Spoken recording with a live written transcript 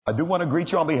I do want to greet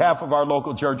you on behalf of our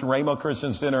local church, Rhema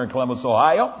Christian Center in Columbus,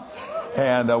 Ohio.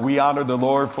 And we honor the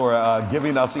Lord for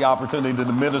giving us the opportunity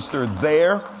to minister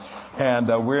there. And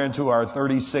we're into our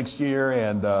 36th year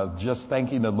and just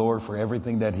thanking the Lord for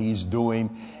everything that He's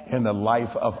doing in the life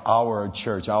of our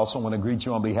church. I also want to greet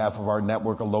you on behalf of our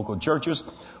network of local churches,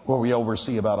 where we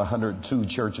oversee about 102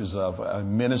 churches of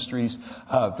ministries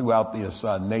throughout this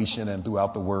nation and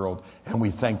throughout the world. And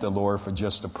we thank the Lord for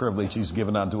just the privilege He's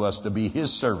given unto us to be His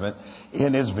servant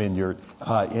in His vineyard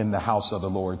in the house of the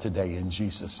Lord today, in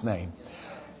Jesus' name.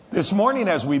 This morning,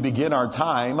 as we begin our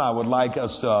time, I would like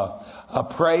us to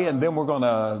pray, and then we're going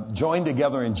to join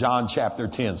together in John chapter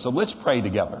 10. So let's pray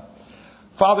together.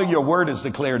 Father, your word is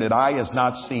declared that eye has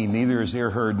not seen, neither has ear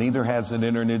heard, neither has it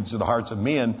entered into the hearts of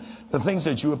men, the things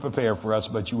that you have prepared for us,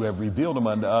 but you have revealed them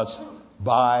unto us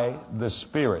by the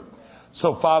Spirit.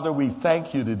 So, Father, we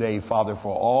thank you today, Father,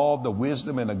 for all the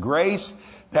wisdom and the grace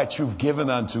that you've given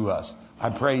unto us.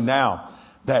 I pray now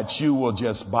that you will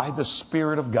just, by the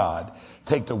Spirit of God,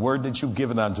 take the word that you've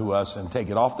given unto us and take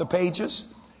it off the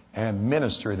pages and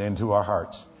minister it into our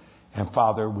hearts. And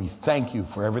Father, we thank you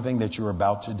for everything that you're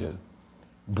about to do.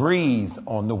 Breathe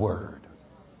on the word.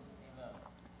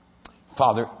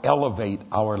 Father, elevate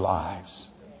our lives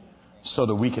so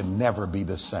that we can never be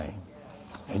the same.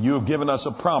 And you have given us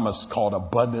a promise called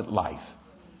abundant life.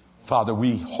 Father,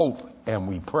 we hope and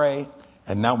we pray,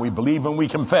 and now we believe and we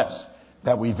confess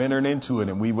that we've entered into it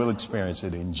and we will experience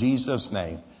it in Jesus'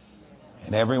 name.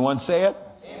 And everyone say it?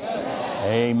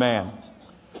 Amen. Amen.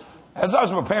 As I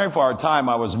was preparing for our time,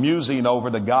 I was musing over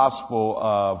the gospel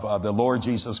of the Lord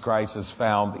Jesus Christ as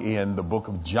found in the book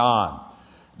of John.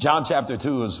 John chapter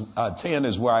 10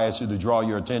 is where I ask you to draw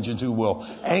your attention to. We'll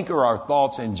anchor our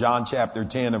thoughts in John chapter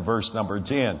 10 and verse number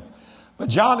 10. But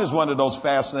John is one of those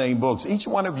fascinating books. Each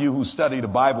one of you who study the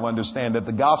Bible understand that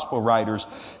the gospel writers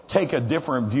take a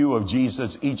different view of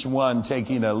Jesus, each one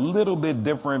taking a little bit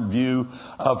different view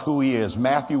of who he is.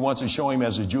 Matthew wants to show him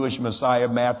as a Jewish Messiah.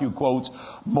 Matthew quotes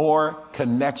more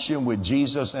connection with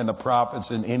Jesus and the prophets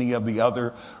than any of the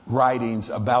other writings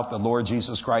about the Lord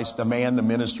Jesus Christ, the man, the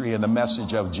ministry, and the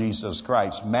message of Jesus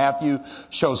Christ. Matthew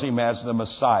shows him as the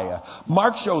Messiah.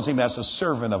 Mark shows him as a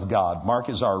servant of God. Mark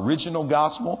is our original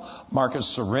gospel.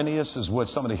 Marcus Cyrenius is what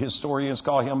some of the historians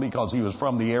call him because he was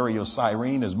from the area of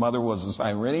Cyrene. His mother was a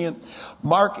Cyrenian.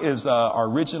 Mark is our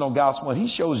original gospel, and he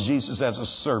shows Jesus as a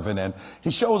servant, and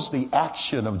he shows the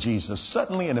action of Jesus.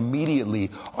 Suddenly and immediately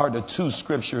are the two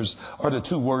scriptures, or the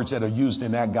two words that are used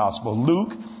in that gospel.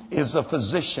 Luke is a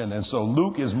physician, and so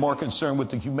Luke is more concerned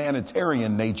with the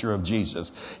humanitarian nature of Jesus.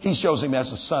 He shows him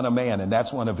as a son of man, and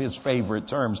that's one of his favorite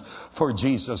terms for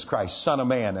Jesus Christ, son of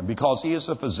man. And because he is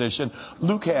a physician,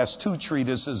 Luke has two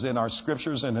treatises in our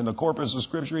scriptures, and in the corpus of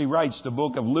scripture, he writes the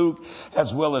book of Luke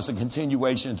as well as a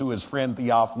continuation to his friend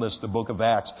Theophilus, the book of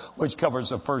Acts, which covers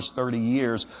the first 30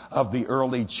 years of the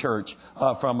early church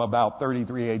from about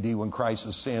 33 AD when Christ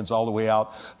ascends all the way out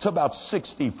to about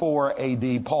 64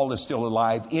 AD. Paul is still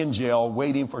alive in jail,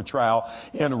 waiting for trial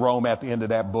in Rome at the end of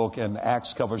that book. And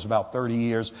Acts covers about 30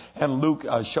 years. And Luke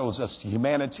shows us the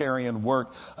humanitarian work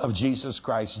of Jesus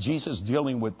Christ. Jesus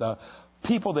dealing with the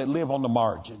people that live on the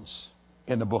margins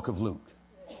in the book of Luke.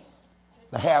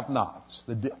 The have-nots,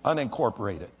 the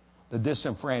unincorporated, the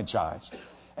disenfranchised.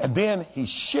 And then he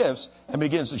shifts and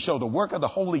begins to show the work of the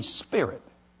Holy Spirit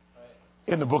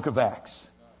in the book of Acts.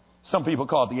 Some people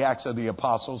call it the Acts of the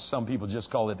Apostles. Some people just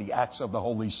call it the Acts of the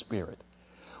Holy Spirit.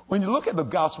 When you look at the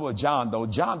Gospel of John, though,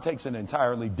 John takes an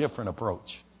entirely different approach.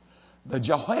 The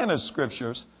Johannes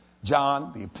scriptures,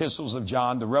 John, the epistles of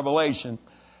John, the Revelation,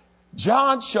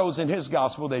 John shows in his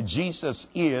gospel that Jesus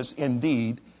is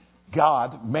indeed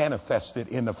God manifested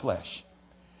in the flesh.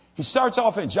 He starts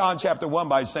off in John chapter 1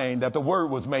 by saying that the Word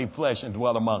was made flesh and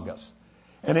dwelt among us.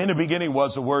 And in the beginning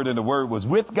was the Word, and the Word was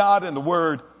with God, and the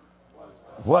Word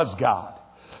was God.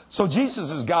 So Jesus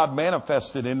is God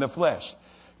manifested in the flesh.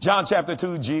 John chapter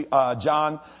 2,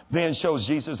 John then shows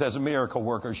Jesus as a miracle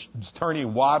worker,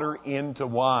 turning water into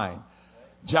wine.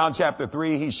 John chapter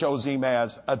 3, he shows him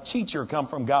as a teacher come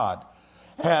from God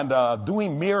and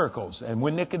doing miracles. And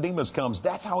when Nicodemus comes,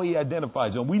 that's how he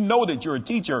identifies him. We know that you're a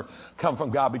teacher come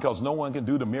from God because no one can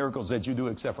do the miracles that you do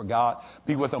except for God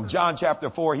be with him. John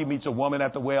chapter 4, he meets a woman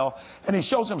at the well, and he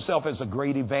shows himself as a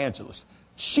great evangelist.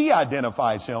 She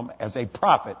identifies him as a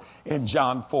prophet in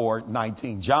John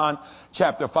 4:19. John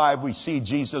chapter 5, we see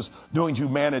Jesus doing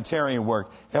humanitarian work,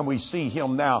 and we see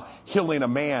him now healing a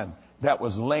man that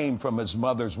was lame from his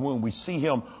mother's womb. We see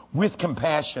him with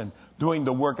compassion doing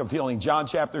the work of healing. John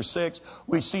chapter 6,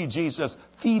 we see Jesus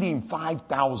feeding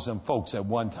 5,000 folks at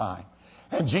one time.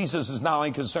 And Jesus is not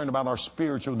only concerned about our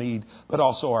spiritual need, but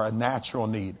also our natural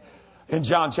need. In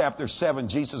John chapter 7,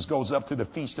 Jesus goes up to the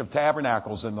Feast of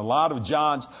Tabernacles, and a lot of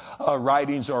John's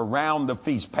writings are around the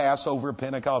feast, Passover,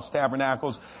 Pentecost,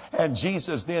 Tabernacles. And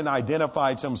Jesus then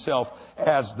identifies himself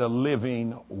as the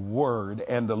living word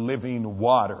and the living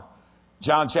water.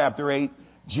 John chapter 8,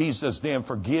 Jesus then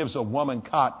forgives a woman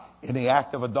caught in the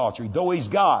act of adultery. Though he's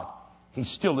God, he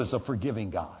still is a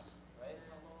forgiving God.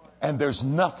 And there's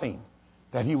nothing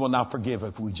that he will not forgive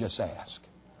if we just ask.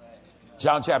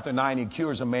 John chapter 9, he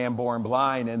cures a man born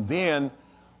blind. And then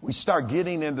we start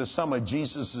getting into some of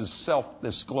Jesus'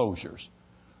 self-disclosures,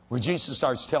 where Jesus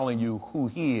starts telling you who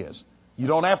he is. You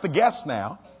don't have to guess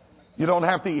now. You don't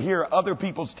have to hear other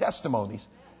people's testimonies.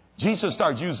 Jesus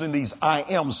starts using these I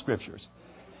am scriptures.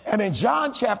 And in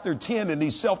John chapter 10, in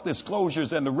these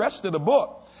self-disclosures and the rest of the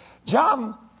book,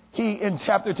 John, in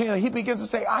chapter 10, he begins to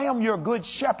say, I am your good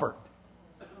shepherd.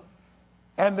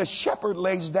 And the shepherd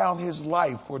lays down his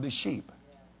life for the sheep.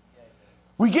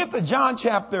 We get to John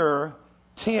chapter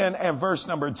 10 and verse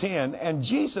number 10, and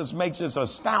Jesus makes this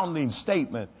astounding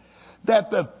statement that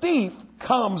the thief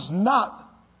comes not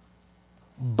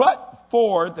but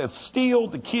for to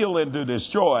steal, to kill, and to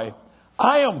destroy.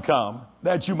 I am come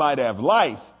that you might have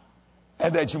life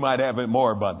and that you might have it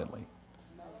more abundantly.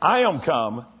 I am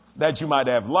come that you might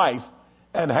have life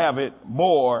and have it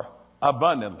more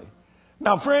abundantly.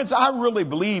 Now, friends, I really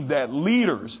believe that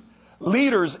leaders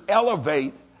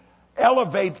elevate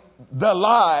the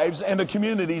lives and the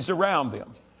communities around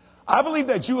them. I believe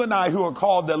that you and I, who are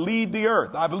called to lead the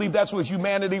earth, I believe that's what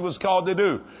humanity was called to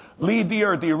do. Lead the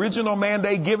earth. The original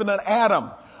mandate given to Adam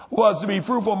was to be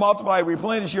fruitful, multiply,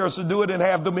 replenish your earth, subdue it, and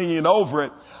have dominion over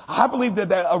it. I believe that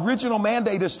the original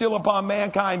mandate is still upon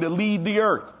mankind to lead the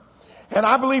earth. And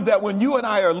I believe that when you and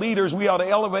I are leaders, we ought to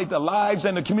elevate the lives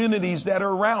and the communities that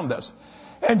are around us.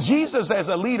 And Jesus, as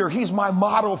a leader, he's my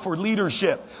model for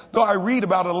leadership. Though I read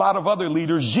about a lot of other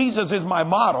leaders, Jesus is my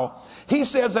model. He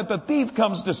says that the thief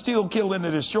comes to steal, kill, and to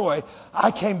destroy.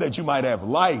 I came that you might have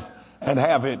life and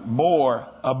have it more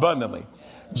abundantly.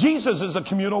 Jesus is a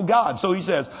communal God. So he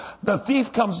says, the thief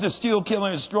comes to steal, kill,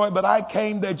 and destroy, but I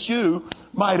came that you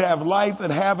might have life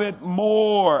and have it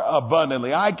more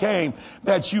abundantly. I came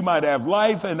that you might have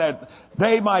life and that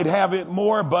they might have it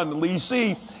more abundantly. You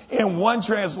see, in one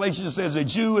translation it says a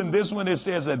Jew, and this one it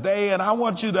says a they. And I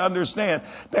want you to understand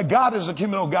that God is a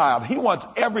communal God. He wants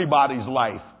everybody's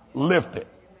life lifted.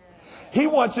 He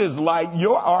wants his life,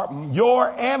 your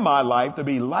and my life, to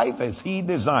be life as he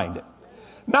designed it.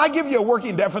 Now, I give you a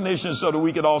working definition so that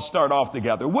we can all start off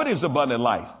together. What is abundant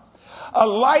life?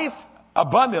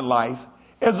 Abundant life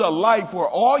is a life where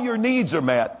all your needs are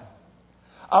met,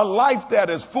 a life that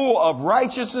is full of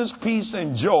righteousness, peace,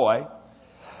 and joy,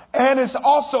 and it's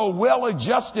also well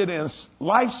adjusted in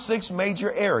life's 6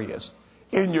 major areas: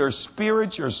 in your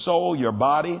spirit, your soul, your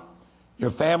body,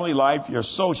 your family life, your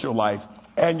social life,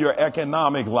 and your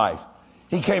economic life.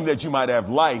 He came that you might have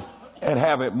life and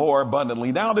have it more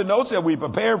abundantly. Now, the notes that we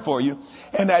prepared for you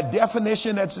and that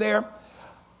definition that's there,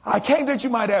 I came that you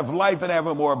might have life and have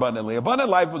it more abundantly. Abundant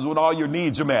life is when all your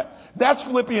needs are met. That's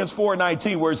Philippians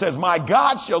 4:19, where it says, my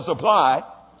God shall supply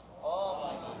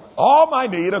all my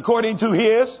need according to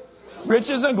his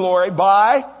riches and glory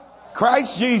by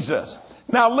Christ Jesus.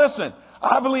 Now, listen,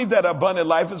 I believe that abundant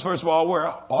life is, first of all, where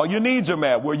all your needs are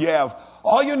met, where you have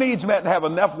all your needs met and have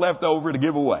enough left over to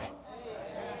give away.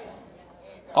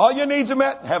 All your needs are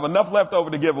met, have enough left over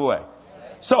to give away.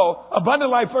 So abundant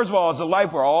life, first of all, is a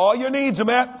life where all your needs are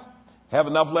met, have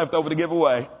enough left over to give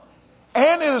away.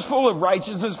 And it is full of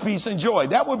righteousness, peace, and joy.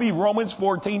 That would be Romans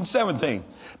 14:17.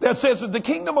 That says that the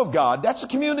kingdom of God, that's the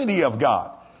community of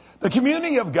God. The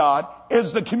community of God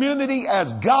is the community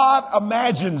as God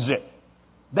imagines it.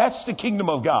 That's the kingdom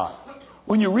of God.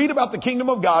 When you read about the kingdom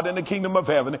of God and the kingdom of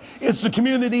heaven, it's the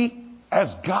community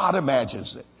as God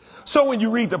imagines it. So when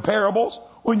you read the parables,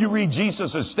 when you read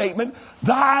Jesus' statement,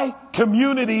 thy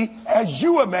community as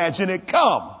you imagine it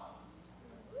come.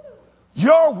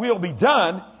 Your will be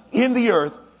done in the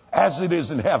earth as it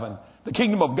is in heaven. The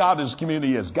kingdom of God is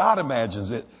community as God imagines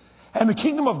it. And the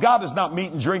kingdom of God is not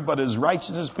meat and drink, but is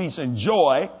righteousness, peace, and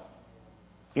joy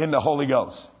in the Holy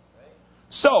Ghost.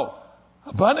 So,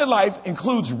 abundant life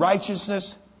includes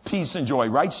righteousness, peace, and joy.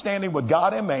 Right standing with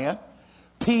God and man.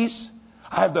 Peace.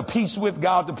 I have the peace with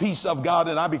God, the peace of God,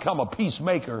 and I become a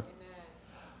peacemaker.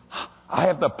 I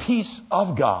have the peace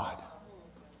of God,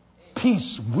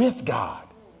 peace with God,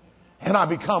 and I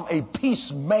become a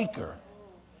peacemaker.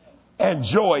 And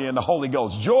joy in the Holy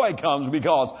Ghost. Joy comes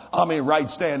because I'm in right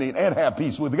standing and have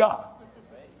peace with God.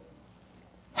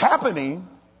 Happening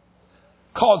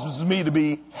causes me to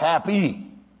be happy.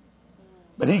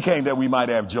 But he came that we might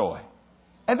have joy.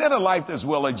 And then a life that's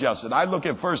well adjusted. I look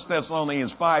at 1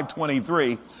 Thessalonians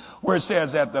 5:23, where it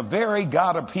says that the very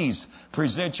God of peace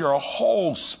present your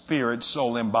whole spirit,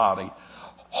 soul, and body,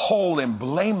 whole and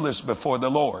blameless before the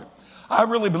Lord. I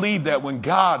really believe that when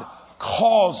God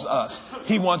calls us,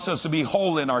 he wants us to be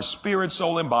whole in our spirit,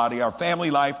 soul, and body, our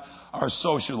family life, our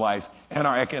social life, and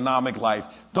our economic life.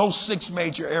 Those 6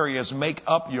 major areas make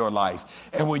up your life.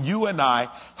 And when you and I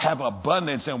have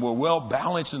abundance and we're well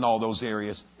balanced in all those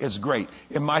areas, it's great.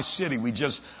 In my city, we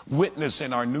just witnessed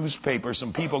in our newspaper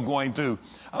some people going through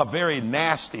a very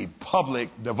nasty public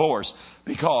divorce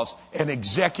because an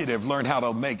executive learned how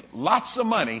to make lots of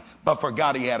money but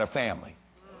forgot he had a family.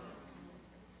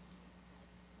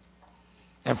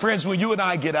 And friends, when you and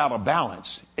I get out of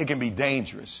balance, it can be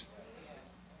dangerous.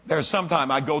 There's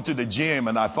sometimes I go to the gym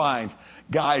and I find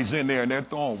guys in there and they're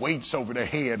throwing weights over their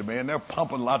head, man. They're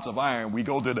pumping lots of iron. We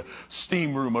go to the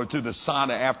steam room or to the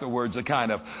sauna afterwards to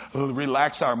kind of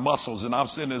relax our muscles. And I'm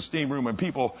sitting in the steam room and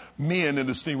men in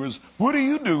the steam rooms, what do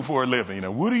you do for a living?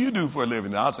 And what do you do for a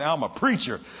living? And I say, I'm a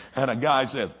preacher. And a guy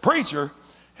says, preacher?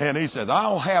 And he says, I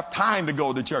don't have time to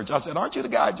go to church. I said, aren't you the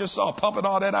guy I just saw pumping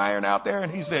all that iron out there?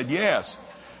 And he said, yes.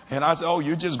 And I said, oh,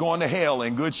 you're just going to hell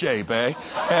in good shape, eh?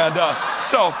 And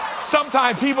so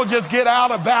sometimes people just get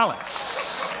out of balance.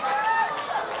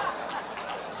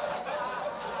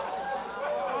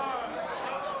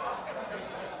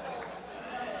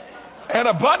 An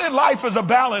abundant life is a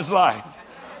balanced life.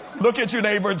 Look at your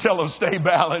neighbor and tell them, stay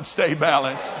balanced, stay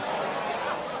balanced.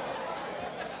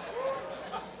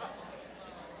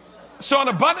 So an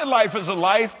abundant life is a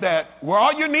life that where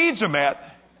all your needs are met,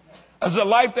 is a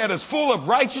life that is full of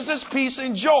righteousness, peace,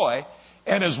 and joy,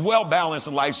 and is well balanced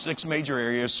in life's 6 major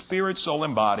areas: spirit, soul,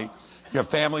 and body, your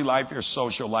family life, your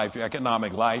social life, your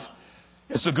economic life.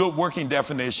 It's a good working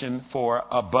definition for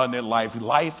abundant life,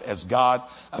 life as God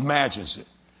imagines it.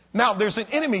 Now, there's an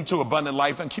enemy to abundant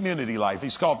life and community life.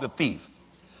 He's called the thief.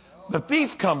 The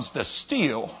thief comes to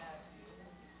steal,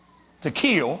 to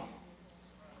kill,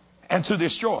 and to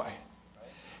destroy.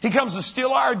 He comes to steal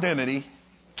our identity,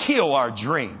 kill our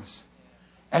dreams,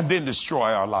 and then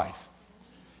destroy our life.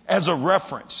 As a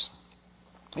reference,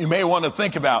 you may want to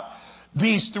think about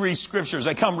these 3 scriptures.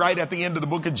 They come right at the end of the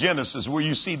book of Genesis, where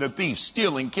you see the thief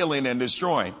stealing, killing, and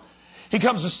destroying. He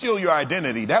comes to steal your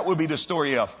identity. That would be the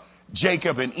story of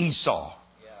Jacob and Esau,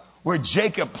 where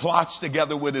Jacob plots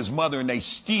together with his mother and they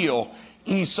steal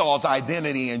Esau's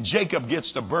identity, and Jacob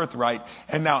gets the birthright,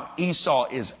 and now Esau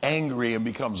is angry and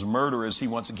becomes murderous. He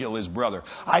wants to kill his brother.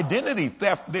 Identity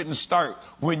theft didn't start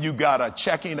when you got a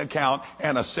checking account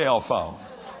and a cell phone.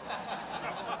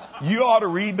 You ought to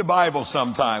read the Bible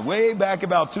sometime. Way back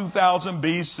about 2000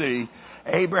 BC,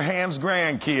 Abraham's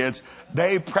grandkids,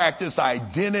 they practiced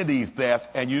identity theft,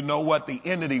 and you know what? The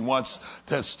entity wants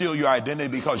to steal your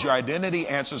identity because your identity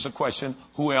answers the question,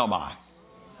 who am I?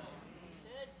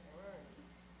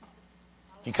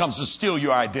 He comes to steal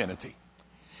your identity.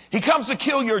 He comes to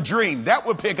kill your dream. That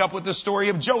would pick up with the story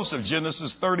of Joseph,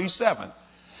 Genesis 37.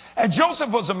 And Joseph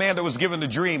was a man that was given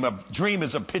a dream. A dream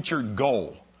is a pictured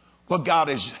goal, what God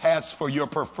has for your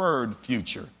preferred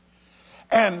future.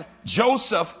 And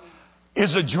Joseph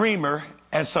is a dreamer,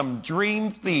 and some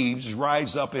dream thieves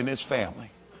rise up in his family.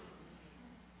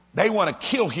 They want to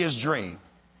kill his dream.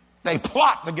 They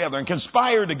plot together and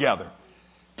conspire together,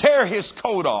 tear his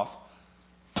coat off,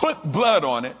 put blood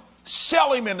on it,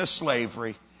 sell him into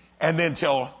slavery, and then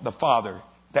tell the father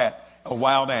that a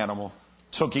wild animal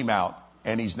took him out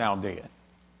and he's now dead.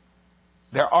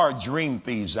 There are dream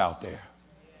thieves out there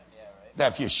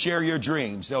that if you share your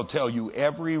dreams, they'll tell you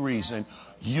every reason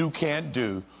you can't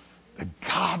do the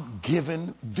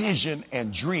God-given vision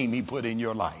and dream he put in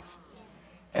your life.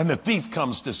 And the thief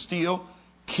comes to steal,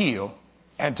 kill,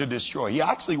 and to destroy. He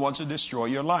actually wants to destroy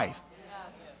your life.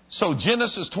 So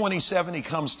Genesis 27, he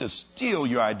comes to steal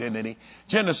your identity.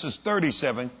 Genesis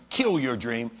 37, kill your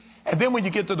dream. And then when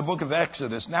you get to the book of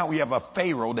Exodus, now we have a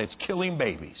Pharaoh that's killing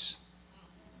babies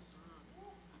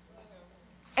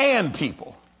and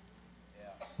people,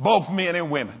 both men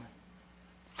and women.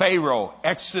 Pharaoh,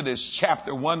 Exodus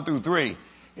chapter 1 through 3,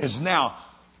 is now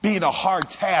being a hard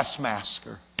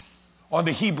taskmaster on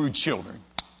the Hebrew children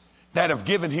that have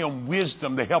given him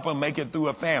wisdom to help him make it through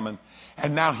a famine.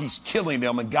 And now he's killing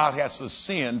them, and God has to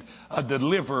send a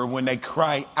deliverer when they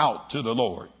cry out to the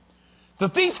Lord. The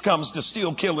thief comes to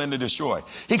steal, kill, and to destroy.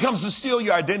 He comes to steal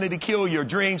your identity, kill your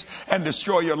dreams, and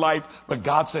destroy your life. But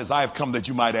God says, I have come that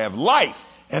you might have life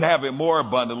and have it more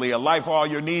abundantly. A life where all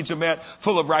your needs are met,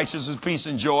 full of righteousness, peace,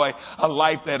 and joy. A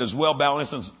life that is well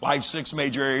balanced in life's 6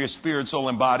 major areas: spirit, soul,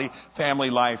 and body, family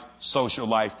life, social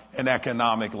life, and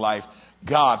economic life.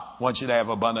 God wants you to have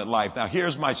abundant life. Now,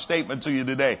 here's my statement to you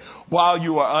today. While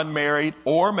you are unmarried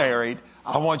or married,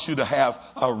 I want you to have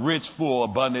a rich, full,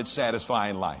 abundant,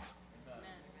 satisfying life.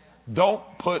 Don't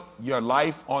put your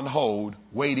life on hold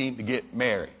waiting to get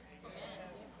married.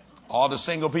 All the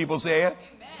single people said?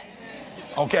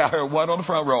 Okay, I heard one on the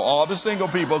front row. All the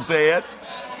single people said.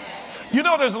 You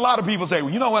know, there's a lot of people say,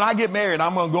 well, you know, when I get married,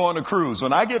 I'm going to go on a cruise.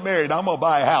 When I get married, I'm going to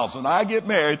buy a house. When I get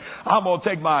married, I'm going to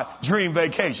take my dream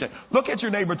vacation. Look at your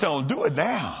neighbor, tell him, do it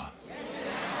now.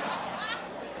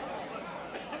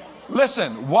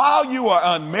 Listen, while you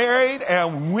are unmarried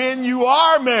and when you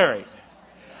are married,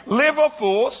 live a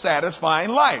full, satisfying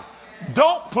life.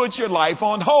 Don't put your life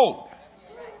on hold.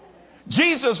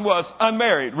 Jesus was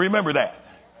unmarried. Remember that.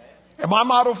 And my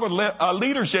model for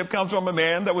leadership comes from a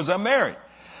man that was unmarried.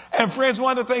 And friends,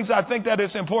 one of the things I think that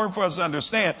is important for us to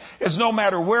understand is no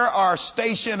matter where our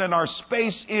station and our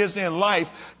space is in life,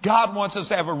 God wants us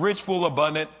to have a rich, full,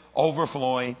 abundant,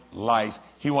 overflowing life.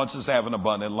 He wants us to have an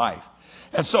abundant life.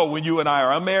 And so when you and I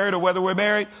are unmarried or whether we're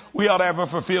married, we ought to have a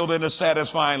fulfilled and a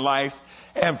satisfying life.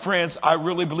 And friends, I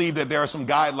really believe that there are some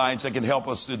guidelines that can help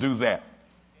us to do that.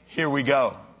 Here we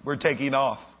go. We're taking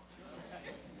off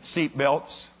seat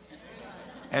belts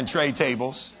and tray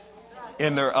tables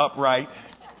in their upright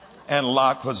and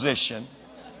locked position.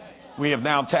 We have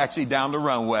now taxied down the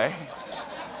runway.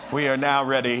 We are now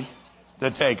ready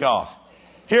to take off.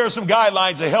 Here are some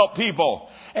guidelines to help people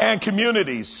and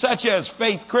communities such as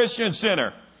Faith Christian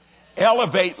Center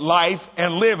elevate life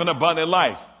and live an abundant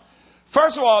life.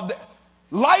 First of all,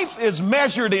 life is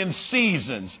measured in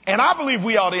seasons, and I believe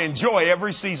we ought to enjoy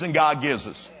every season God gives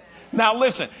us. Now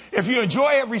listen, if you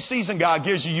enjoy every season God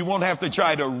gives you, you won't have to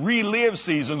try to relive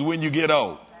seasons when you get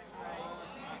old.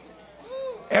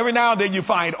 Every now and then you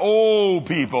find old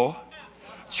people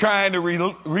trying to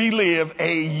relive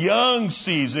a young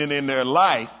season in their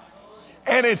life,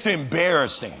 and it's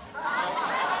embarrassing.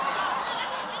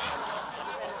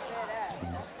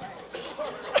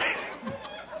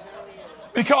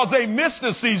 Because they missed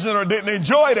a season or didn't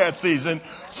enjoy that season,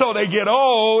 so they get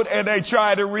old and they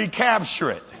try to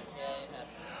recapture it.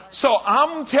 So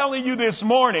I'm telling you this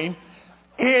morning,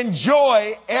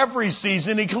 enjoy every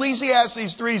season.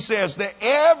 Ecclesiastes 3 says that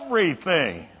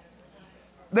everything,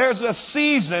 there's a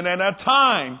season and a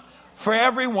time for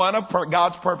every one of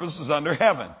God's purposes under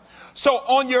heaven. So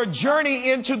on your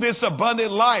journey into this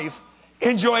abundant life,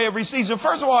 enjoy every season.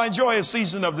 First of all, enjoy a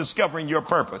season of discovering your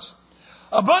purpose.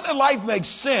 Abundant life makes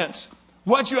sense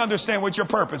once you understand what your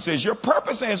purpose is. Your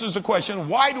purpose answers the question,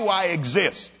 why do I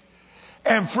exist?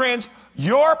 And friends,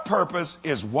 your purpose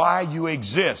is why you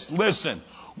exist. Listen,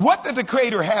 what did the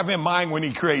Creator have in mind when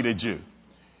He created you?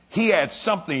 He had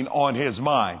something on His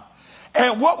mind.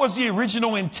 And what was the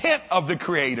original intent of the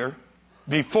Creator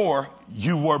before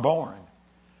you were born?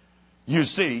 You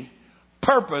see,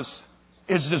 purpose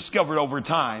is discovered over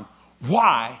time.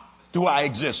 Why do I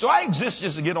exist? Do I exist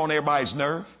just to get on everybody's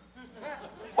nerve?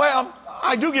 Well,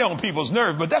 I do get on people's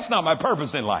nerve, but that's not my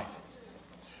purpose in life.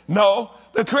 No,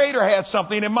 the Creator had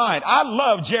something in mind. I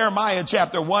love Jeremiah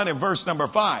chapter 1 and verse number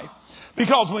 5.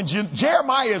 Because when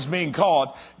Jeremiah is being called,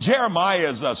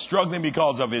 Jeremiah is struggling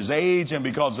because of his age and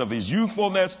because of his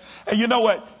youthfulness. And you know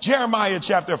what? Jeremiah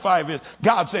chapter 5 is,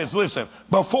 God says, listen,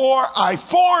 before I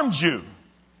formed you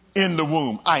in the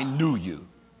womb, I knew you.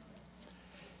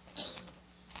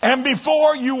 And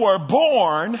before you were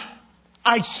born,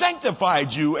 I sanctified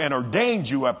you and ordained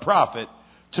you a prophet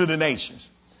to the nations.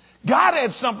 God had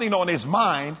something on His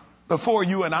mind before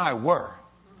you and I were.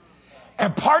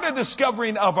 And part of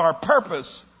discovering of our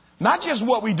purpose, not just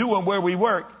what we do and where we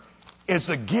work, is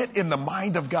to get in the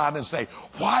mind of God and say,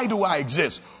 why do I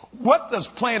exist? What does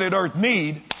planet Earth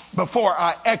need before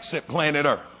I exit planet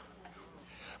Earth?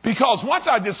 Because once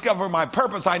I discover my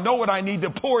purpose, I know what I need to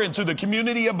pour into the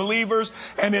community of believers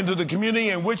and into the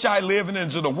community in which I live and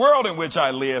into the world in which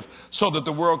I live so that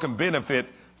the world can benefit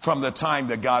from the time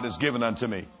that God has given unto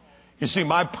me. You see,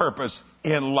 my purpose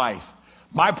in life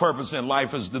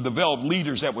is to develop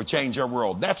leaders that would change our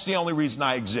world. That's the only reason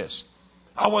I exist.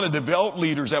 I want to develop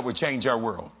leaders that would change our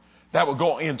world, that would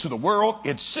go into the world,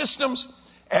 its systems,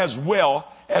 as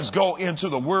well as go into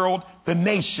the world, the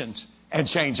nations, and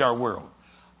change our world.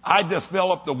 I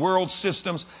developed the world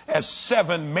systems as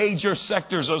 7 major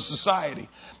sectors of society.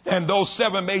 And those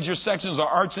 7 major sections are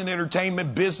arts and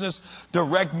entertainment, business,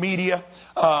 direct media,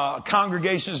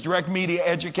 congregations, direct media,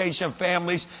 education,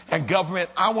 families, and government.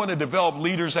 I want to develop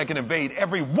leaders that can invade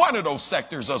every one of those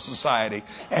sectors of society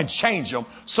and change them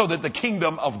so that the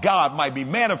kingdom of God might be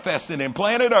manifested in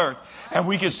planet Earth and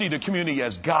we can see the community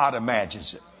as God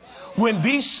imagines it. When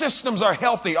these systems are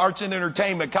healthy, arts and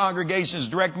entertainment, congregations,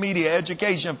 direct media,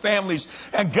 education, families,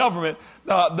 and government,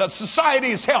 the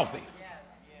society is healthy.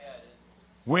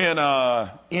 When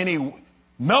any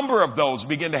number of those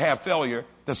begin to have failure,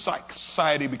 the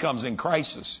society becomes in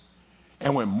crisis.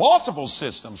 And when multiple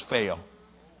systems fail,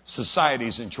 society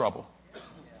is in trouble.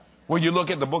 When you look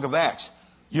at the book of Acts,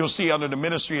 you'll see under the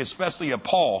ministry, especially of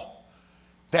Paul,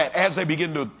 that as they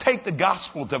begin to take the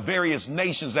gospel to various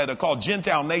nations that are called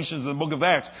Gentile nations in the book of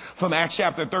Acts, from Acts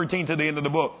chapter 13 to the end of the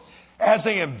book, as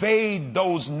they invade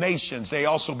those nations, they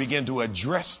also begin to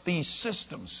address these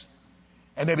systems.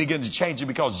 And they begin to change it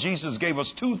because Jesus gave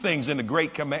us two things in the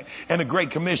Great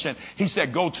Commission. He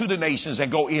said, go to the nations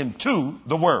and go into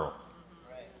the world.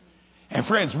 And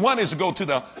friends, one is to go to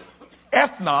the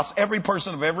ethnos, every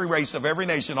person of every race, of every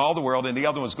nation, all the world. And the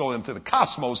other one is go into the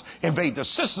cosmos, invade the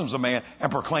systems of man, and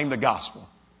proclaim the gospel.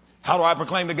 How do I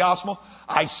proclaim the gospel?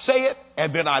 I say it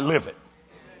and then I live it.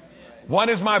 One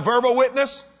is my verbal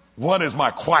witness. One is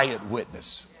my quiet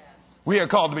witness. We are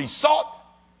called to be salt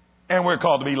and we're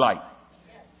called to be light.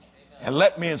 And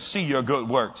let men see your good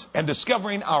works. And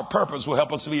discovering our purpose will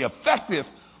help us to be effective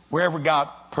wherever God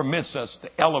permits us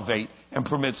to elevate and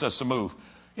permits us to move.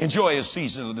 Enjoy a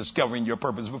season of discovering your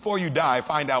purpose. Before you die,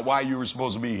 find out why you were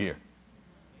supposed to be here.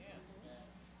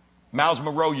 Miles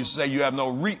Monroe used to say, you have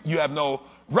no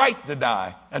right to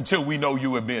die until we know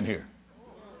you have been here.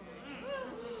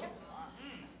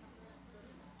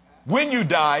 When you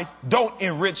die, don't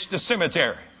enrich the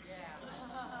cemetery.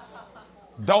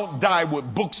 Don't die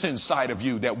with books inside of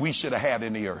you that we should have had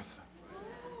in the earth.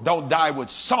 Don't die with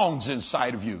songs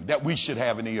inside of you that we should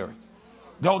have in the earth.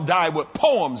 Don't die with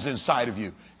poems inside of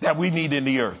you that we need in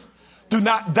the earth. Do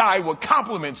not die with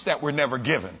compliments that were never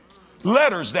given,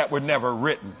 letters that were never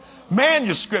written,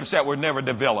 manuscripts that were never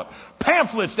developed,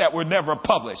 pamphlets that were never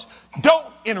published. Don't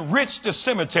enrich the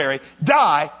cemetery.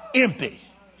 Die empty.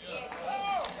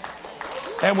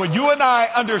 And when you and I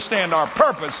understand our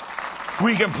purpose,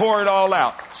 we can pour it all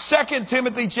out. 2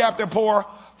 Timothy chapter 4,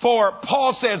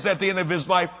 Paul says at the end of his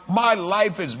life, my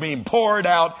life is being poured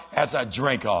out as a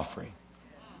drink offering.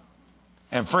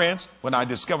 And friends, when I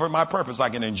discover my purpose, I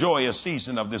can enjoy a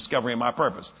season of discovering my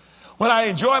purpose. When I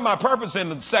enjoy my purpose,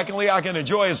 and secondly, I can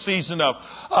enjoy a season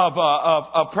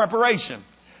of preparation.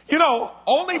 You know,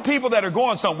 only people that are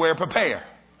going somewhere prepare.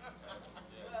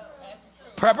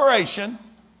 Preparation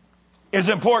is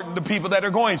important to people that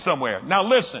are going somewhere. Now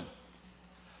listen,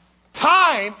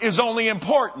 time is only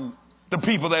important to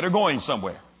people that are going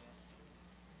somewhere.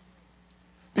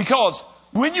 Because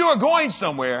when you are going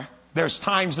somewhere, there's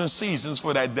times and seasons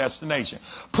for that destination.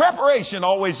 Preparation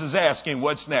always is asking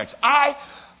what's next. I,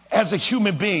 as a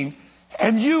human being,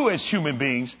 and you as human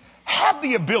beings, have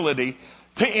the ability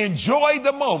to enjoy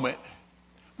the moment,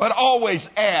 but always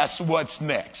ask what's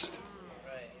next.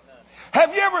 Have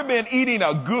you ever been eating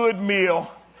a good meal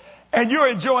and you're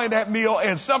enjoying that meal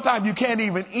and sometimes you can't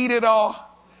even eat it all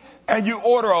and you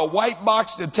order a white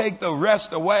box to take the rest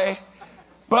away?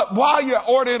 But while you're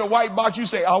ordering a white box, you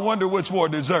say, I wonder what's for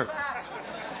dessert.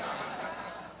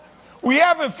 We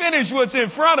haven't finished what's in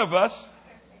front of us,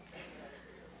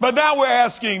 but now we're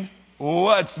asking,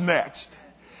 what's next?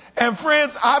 And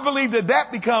friends, I believe that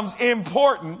becomes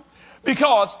important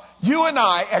because you and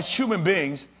I, as human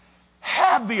beings,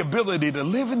 have the ability to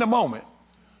live in the moment,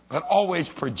 but always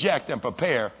project and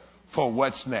prepare for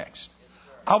what's next.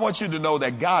 I want you to know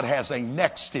that God has a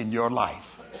next in your life.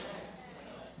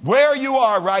 Where you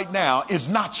are right now is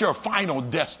not your final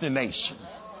destination.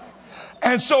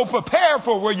 And so prepare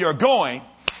for where you're going.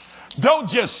 Don't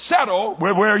just settle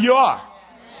with where you are.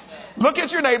 Look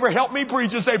at your neighbor, help me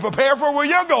preach, and say, prepare for where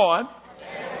you're going.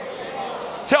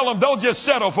 Tell them, don't just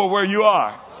settle for where you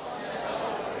are.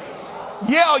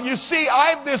 Yeah, you see,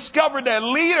 I've discovered that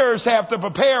leaders have to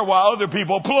prepare while other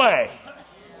people play.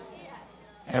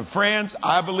 And friends,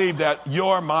 I believe that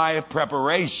my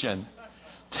preparation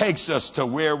takes us to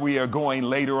where we are going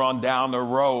later on down the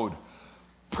road.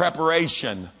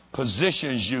 Preparation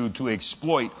positions you to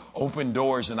exploit open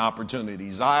doors and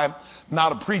opportunities. I'm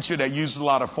not a preacher that uses a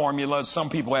lot of formulas. Some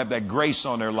people have that grace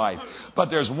on their life. But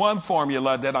there's one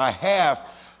formula that I have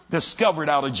discovered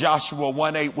out of Joshua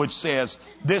 1:8, which says,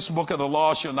 this book of the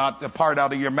law shall not depart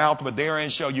out of your mouth, but therein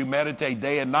shall you meditate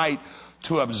day and night,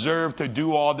 to observe, to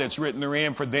do all that's written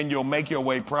therein, for then you'll make your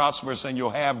way prosperous and you'll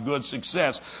have good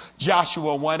success.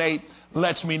 Joshua 1:8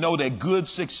 lets me know that good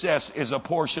success is a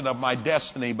portion of my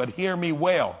destiny. But hear me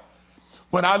well.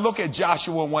 When I look at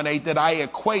Joshua 1:8, that I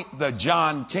equate the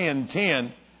John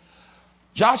 10:10,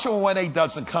 Joshua 1:8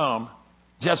 doesn't come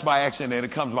just by accident.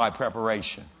 It comes by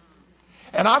preparation.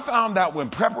 And I found out when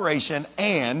preparation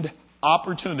and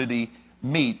opportunity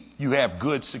meet, you have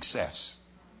good success.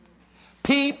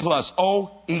 P plus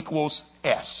O equals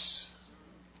S.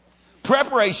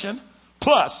 Preparation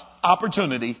plus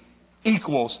opportunity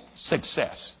equals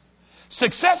success.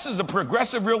 Success is a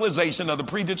progressive realization of the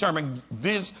predetermined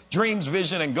dreams,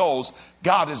 vision, and goals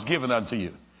God has given unto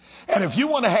you. And if you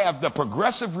want to have the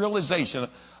progressive realization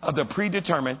of the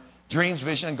predetermined dreams,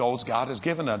 vision, and goals God has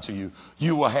given unto you,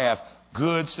 you will have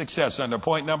good success. Under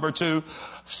point number 2,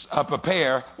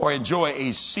 prepare or enjoy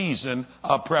a season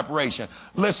of preparation.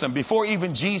 Listen, before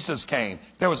even Jesus came,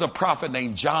 there was a prophet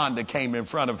named John that came in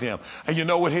front of him. And you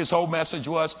know what his whole message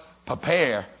was?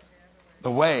 Prepare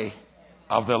the way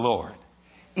of the Lord.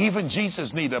 Even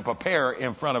Jesus needed a preparer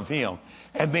in front of him.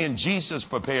 And then Jesus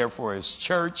prepared for his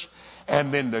church.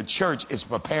 And then the church is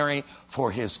preparing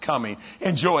for his coming.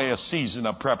 Enjoy a season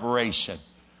of preparation.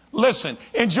 Listen,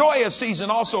 enjoy a season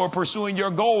also of pursuing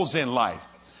your goals in life.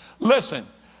 Listen,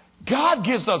 God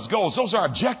gives us goals. Those are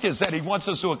objectives that he wants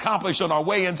us to accomplish on our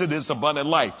way into this abundant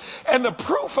life. And the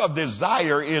proof of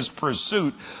desire is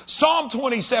pursuit. Psalm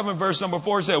 27 verse number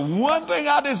 4 said, one thing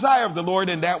I desire of the Lord,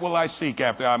 and that will I seek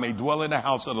after I may dwell in the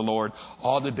house of the Lord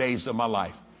all the days of my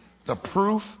life. The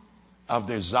proof of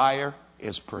desire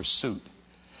is pursuit.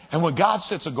 And when God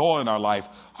sets a goal in our life,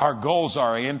 our goals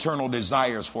are internal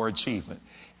desires for achievement.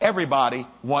 Everybody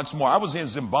wants more. I was in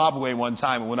Zimbabwe one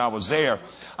time, and when I was there,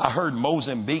 I heard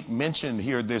Mozambique mentioned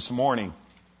here this morning.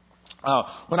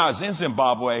 When I was in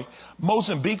Zimbabwe,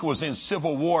 Mozambique was in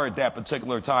civil war at that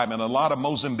particular time, and a lot of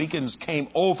Mozambicans came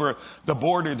over the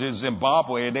border to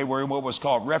Zimbabwe, and they were in what was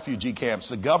called refugee camps.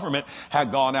 The government had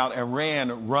gone out and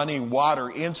ran running water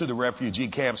into the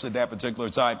refugee camps at that particular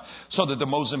time so that the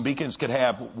Mozambicans could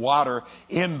have water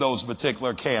in those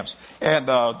particular camps. And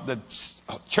the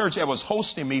church that was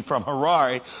hosting me from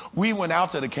Harare, we went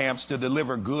out to the camps to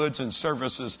deliver goods and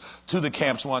services to the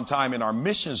camps one time in our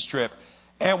missions trip.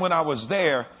 And when I was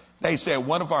there, they said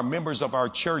one of our members of our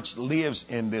church lives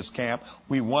in this camp.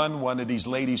 We won one of these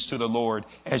ladies to the Lord,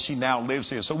 and she now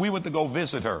lives here. So we went to go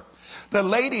visit her. The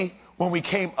lady, when we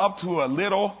came up to a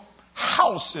little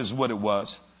house is what it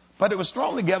was, but it was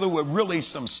thrown together with really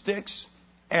some sticks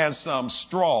and some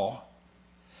straw.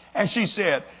 And she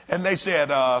said, and they said,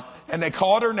 and they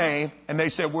called her name, and they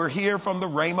said, we're here from the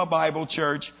Rhema Bible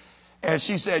Church. And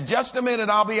she said, just a minute,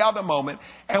 I'll be out in a moment.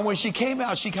 And when she came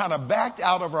out, she kind of backed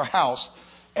out of her house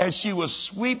as she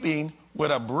was sweeping with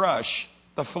a brush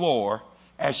the floor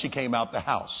as she came out the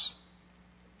house.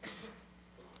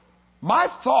 My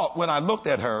thought when I looked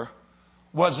at her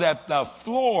was that the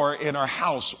floor in her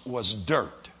house was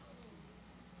dirt.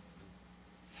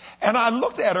 And I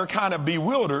looked at her kind of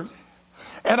bewildered,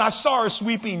 and I saw her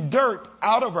sweeping dirt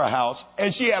out of her house,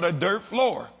 and she had a dirt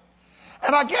floor.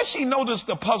 And I guess she noticed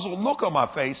the puzzled look on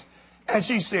my face, and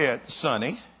she said,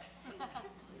 Sonny,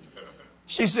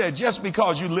 she said, just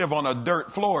because you live on a dirt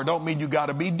floor don't mean you got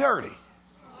to be dirty.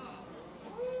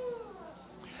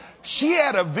 She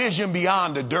had a vision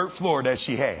beyond the dirt floor that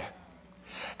she had.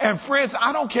 And friends,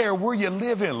 I don't care where you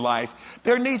live in life,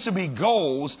 there needs to be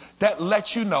goals that let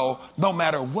you know no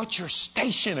matter what your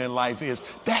station in life is,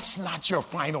 that's not your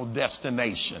final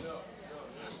destination.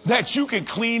 That you can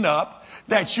clean up,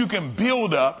 that you can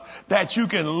build up, that you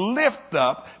can lift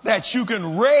up, that you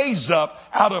can raise up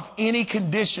out of any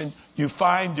condition you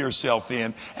find yourself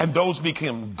in. And those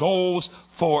become goals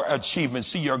for achievement.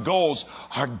 See, your goals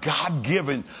are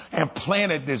God-given and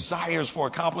planted desires for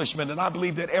accomplishment. And I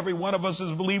believe that every one of us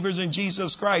as believers in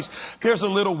Jesus Christ, there's a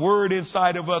little word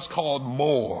inside of us called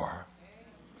more.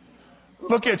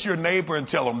 Look at your neighbor and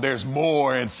tell them there's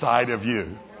more inside of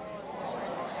you.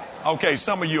 Okay,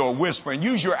 some of you are whispering.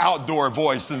 Use your outdoor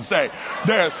voice and say,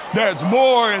 there's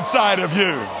more inside of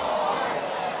you.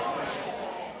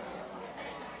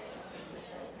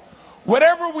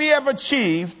 Whatever we have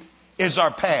achieved is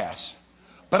our past.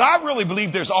 But I really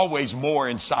believe there's always more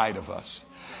inside of us.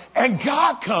 And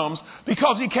God comes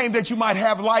because he came that you might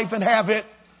have life and have it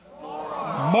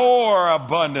more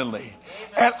abundantly.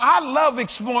 And I love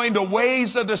exploring the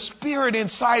ways of the Spirit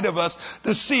inside of us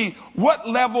to see what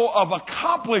level of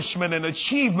accomplishment and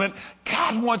achievement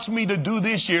God wants me to do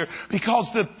this year, because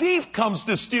the thief comes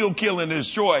to steal, kill, and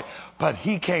destroy. But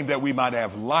he came that we might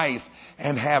have life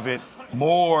and have it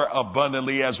more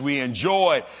abundantly. As we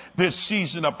enjoy this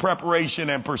season of preparation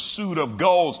and pursuit of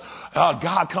goals,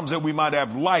 God comes that we might have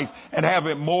life and have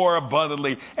it more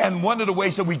abundantly. And one of the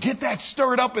ways that we get that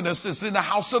stirred up in us is in the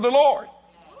house of the Lord.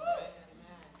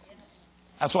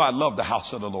 That's why I love the house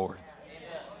of the Lord.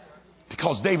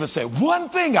 Because David said, one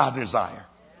thing I desire,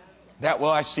 that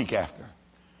will I seek after.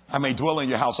 I may dwell in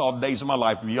your house all the days of my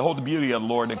life. Behold the beauty of the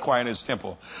Lord and inquire in his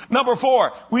temple. Number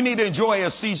 4, we need to enjoy a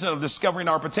season of discovering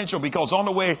our potential, because on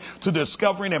the way to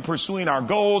discovering and pursuing our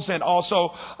goals, and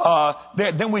also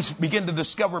then we begin to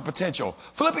discover potential.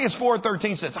 Philippians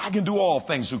 4:13 says, I can do all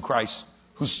things through Christ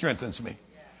who strengthens me.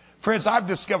 Friends, I've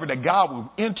discovered that God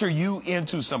will enter you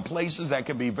into some places that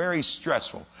can be very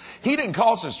stressful. He didn't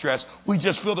cause us stress. We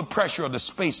just feel the pressure of the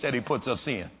space that he puts us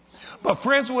in. But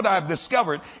friends, what I've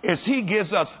discovered is he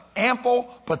gives us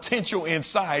ample potential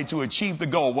inside to achieve the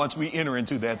goal once we enter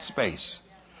into that space.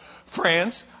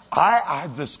 Friends,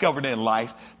 I've discovered in life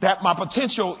that my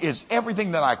potential is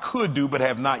everything that I could do but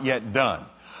have not yet done.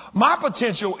 My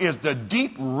potential is the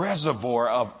deep reservoir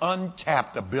of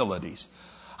untapped abilities.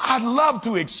 I'd love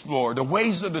to explore the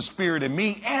ways of the Spirit in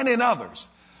me and in others.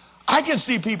 I can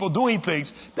see people doing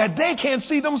things that they can't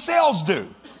see themselves do,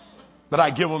 but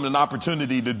I give them an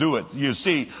opportunity to do it. You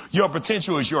see, your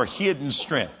potential is your hidden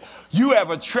strength. You have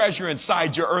a treasure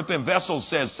inside your earthen vessel,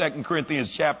 says 2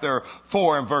 Corinthians chapter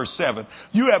 4 and verse 7.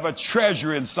 You have a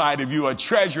treasure inside of you,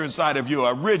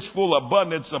 a rich, full,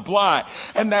 abundant supply.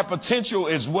 And that potential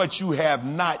is what you have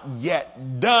not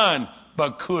yet done,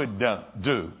 but could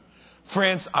do.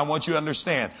 Friends, I want you to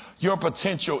understand, your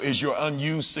potential is your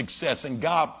unused success, and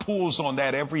God pulls on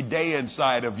that every day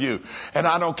inside of you. And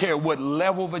I don't care what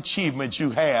level of achievement you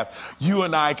have, you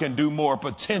and I can do more.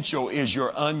 Potential is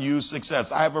your unused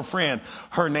success. I have a friend,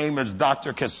 her name is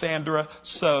Dr. Cassandra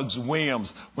Suggs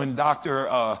Williams. When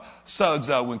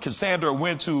when Cassandra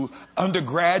went to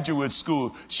undergraduate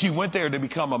school, she went there to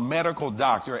become a medical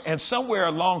doctor. And somewhere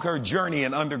along her journey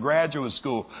in undergraduate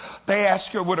school, they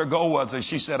asked her what her goal was, and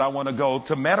she said, I want to go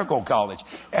to medical college.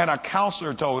 And a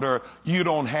counselor told her, you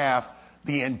don't have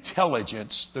the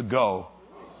intelligence to go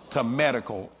to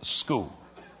medical school.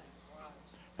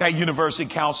 That university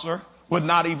counselor would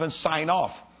not even sign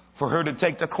off for her to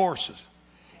take the courses.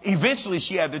 Eventually,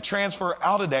 she had to transfer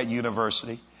out of that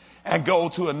university and go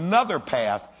to another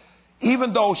path,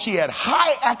 even though she had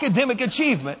high academic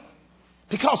achievement,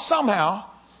 because somehow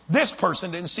this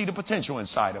person didn't see the potential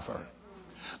inside of her.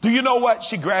 Do you know what?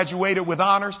 She graduated with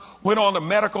honors, went on to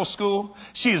medical school.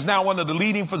 She is now one of the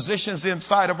leading physicians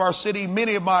inside of our city.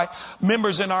 Many of my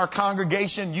members in our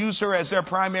congregation use her as their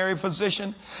primary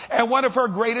physician. And one of her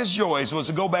greatest joys was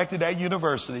to go back to that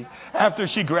university after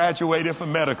she graduated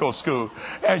from medical school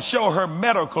and show her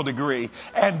medical degree,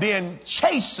 and then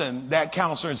chasten that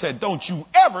counselor and said, don't you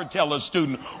ever tell a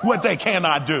student what they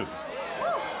cannot do.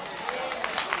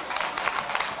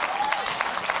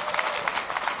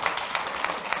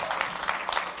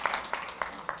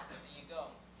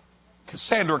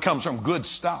 Cassandra comes from good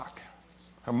stock.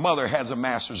 Her mother has a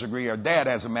master's degree. Her dad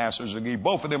has a master's degree.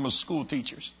 Both of them were school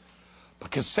teachers. But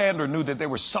Cassandra knew that there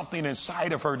was something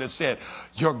inside of her that said,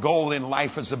 your goal in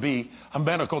life is to be a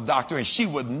medical doctor. And she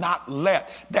would not let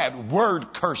that word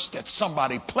curse that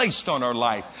somebody placed on her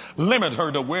life limit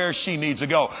her to where she needs to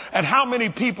go. And how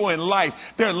many people in life,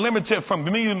 they're limited from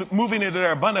moving into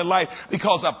their abundant life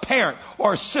because a parent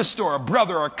or a sister or a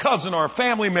brother or a cousin or a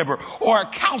family member or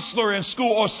a counselor in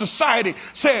school or society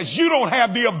says, you don't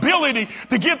have the ability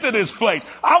to get to this place.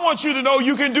 I want you to know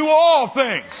you can do all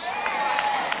things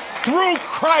through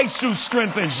Christ who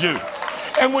strengthens you.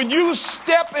 And when you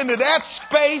step into that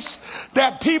space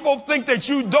that people think that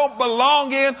you don't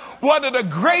belong in, one of the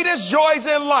greatest joys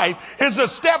in life is to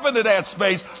step into that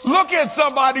space, look at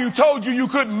somebody who told you you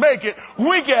couldn't make it,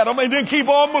 wink at them, and then keep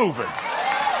on moving.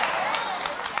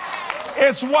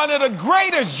 It's one of the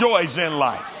greatest joys in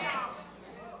life.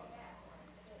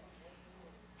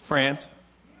 Friends,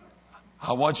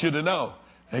 I want you to know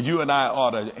that you and I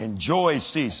ought to enjoy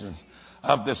seasons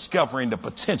of discovering the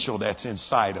potential that's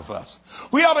inside of us.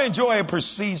 We ought to enjoy a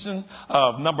season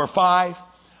of number 5,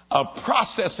 of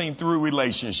processing through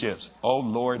relationships. Oh,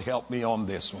 Lord, help me on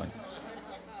this one.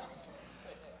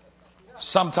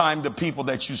 Sometimes the people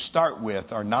that you start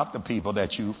with are not the people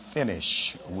that you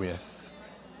finish with.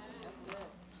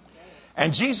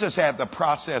 And Jesus had to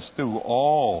process through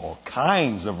all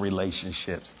kinds of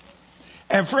relationships.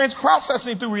 And friends,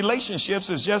 processing through relationships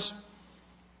is just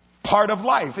part of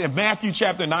life. In Matthew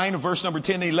chapter 9, verse number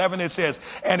 10 and 11, it says,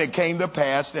 and it came to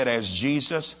pass that as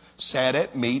Jesus sat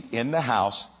at meat in the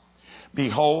house,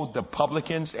 behold, the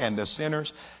publicans and the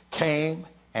sinners came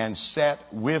and sat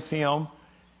with him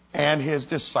and his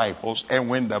disciples.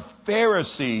 And when the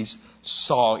Pharisees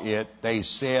saw it, they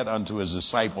said unto his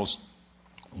disciples,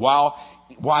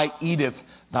 why eateth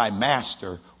thy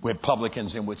master with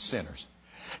publicans and with sinners?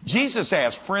 Jesus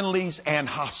has friendlies and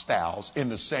hostiles in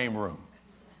the same room.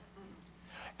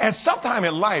 And sometime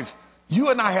in life, you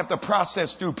and I have to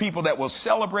process through people that will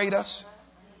celebrate us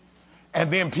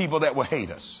and then people that will hate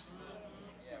us.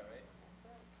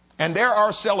 And there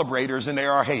are celebrators and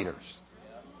there are haters.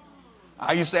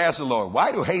 I used to ask the Lord,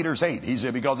 why do haters hate? He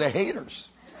said, because they're haters.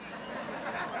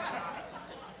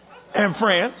 And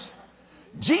friends,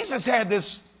 Jesus had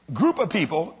this group of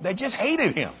people that just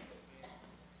hated him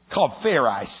called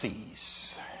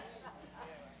Pharisees.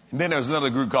 And then there was another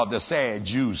group called the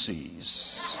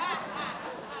Sadducees.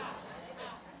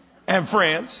 And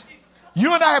friends,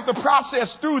 you and I have to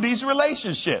process through these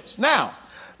relationships. Now,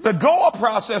 the goal of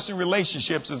processing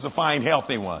relationships is to find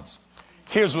healthy ones.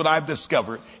 Here's what I've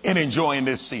discovered in enjoying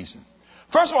this season.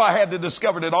 First of all, I had to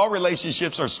discover that all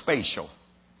relationships are spatial.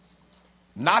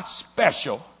 Not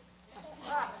special,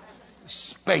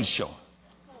 spatial.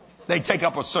 They take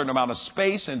up a certain amount of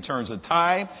space in terms of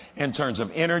time, in terms of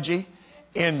energy,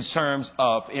 in terms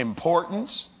of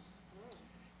importance,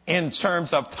 in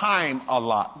terms of time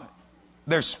allotment.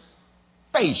 They're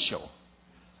spatial.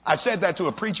 I said that to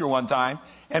a preacher one time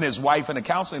and his wife in a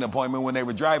counseling appointment when they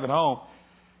were driving home.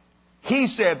 He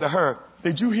said to her,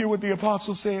 did you hear what the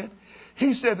apostle said?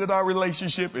 He said that our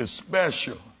relationship is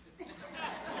special.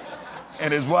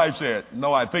 And his wife said,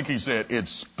 no, I think he said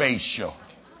it's spatial.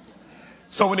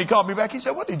 So when he called me back, he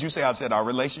said, what did you say? I said, our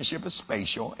relationship is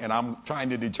spatial, and I'm trying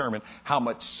to determine how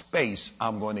much space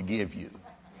I'm going to give you.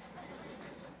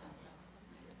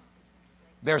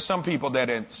 There are some people that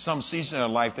in some season of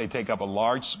life, they take up a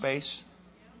large space.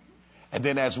 And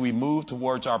then as we move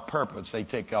towards our purpose, they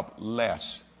take up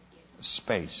less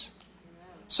space.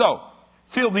 So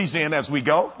fill these in as we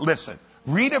go. Listen,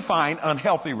 redefine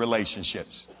unhealthy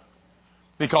relationships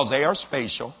because they are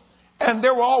spatial. And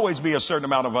there will always be a certain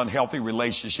amount of unhealthy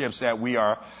relationships that we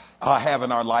have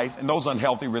in our life. And those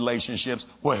unhealthy relationships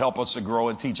will help us to grow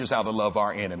and teach us how to love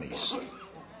our enemies.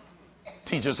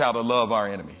 Teach us how to love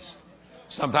our enemies.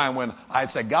 Sometime when I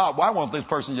said, God, why won't this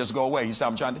person just go away? He said,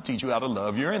 I'm trying to teach you how to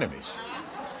love your enemies.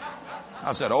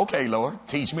 I said, okay, Lord,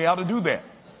 teach me how to do that.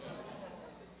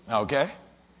 Okay.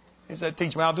 He said,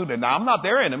 teach me how to do that. Now, I'm not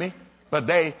their enemy, but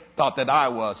they thought that I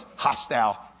was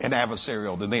hostile and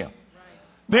adversarial to them.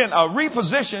 Then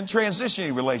reposition,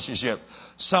 transitioning relationship.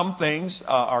 Some things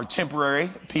are temporary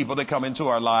people that come into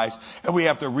our lives, and we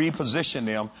have to reposition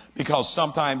them because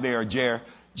sometimes they are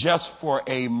just for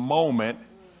a moment.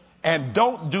 And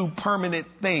don't do permanent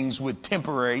things with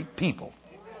temporary people.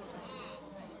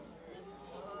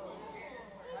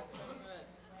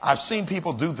 I've seen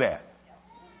people do that.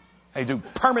 They do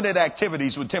permanent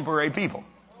activities with temporary people.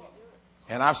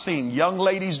 And I've seen young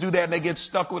ladies do that and they get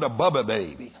stuck with a Bubba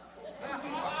baby.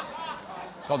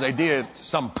 Because they did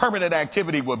some permanent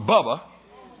activity with Bubba,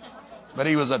 but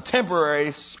he was a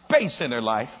temporary space in their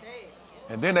life.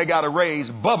 And then they got to raise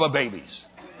Bubba babies.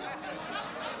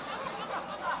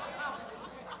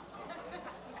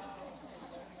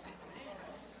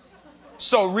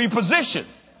 So reposition,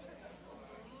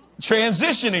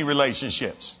 transitioning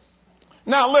relationships.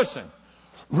 Now listen,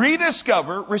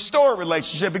 rediscover, restore a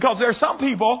relationship because there are some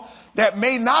people that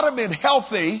may not have been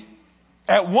healthy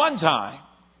at one time.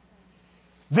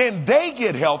 Then they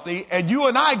get healthy and you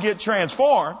and I get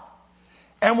transformed.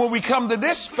 And when we come to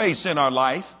this space in our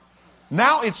life,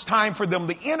 now it's time for them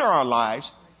to enter our lives.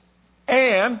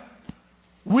 And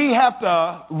we have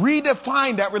to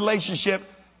redefine that relationship.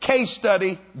 Case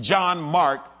study, John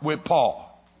Mark with Paul.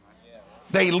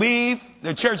 They leave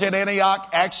the church at Antioch,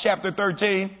 Acts chapter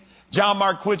 13. John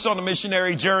Mark quits on the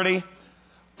missionary journey.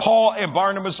 Paul and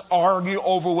Barnabas argue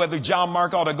over whether John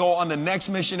Mark ought to go on the next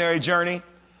missionary journey.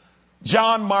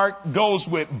 John Mark goes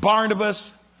with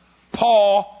Barnabas.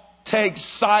 Paul takes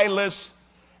Silas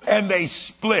and they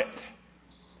split.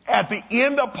 At the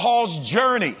end of Paul's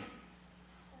journey,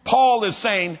 Paul is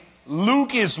saying, Luke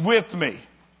is with me.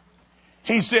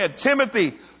 He said,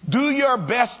 Timothy, do your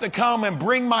best to come and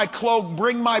bring my cloak,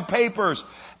 bring my papers,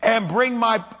 and bring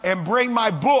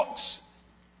my books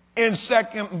in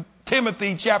 2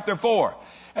 Timothy chapter 4.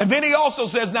 And then he also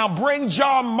says, now bring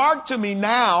John Mark to me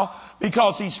now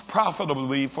because he's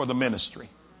profitable for the ministry.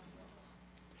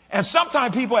 And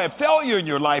sometimes people have failure in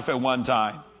your life at one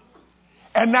time.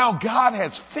 And now God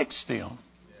has fixed them.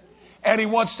 And he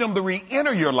wants them to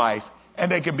re-enter your life. And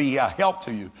they can be a help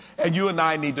to you. And you and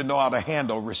I need to know how to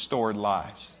handle restored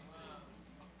lives.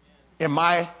 In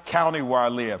my county where I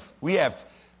live, we have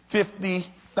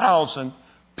 50,000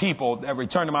 people that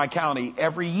return to my county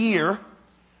every year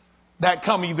that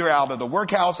come either out of the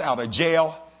workhouse, out of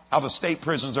jail, out of state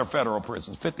prisons or federal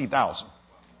prisons. 50,000.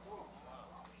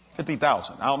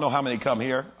 50,000. I don't know how many come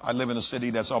here. I live in a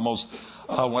city that's almost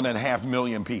 1.5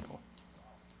 million people.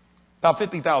 About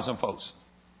 50,000 folks.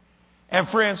 And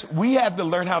friends, we have to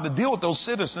learn how to deal with those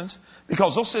citizens,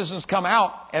 because those citizens come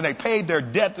out and they paid their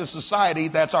debt to society.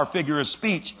 That's our figure of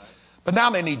speech. But now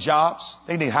they need jobs.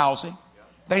 They need housing.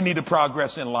 They need to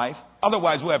progress in life.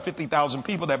 Otherwise, we'll have 50,000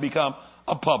 people that become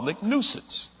a public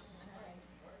nuisance.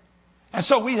 And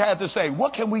so we had to say,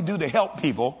 what can we do to help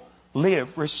people live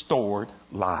restored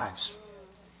lives?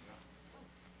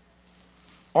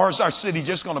 Or is our city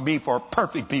just going to be for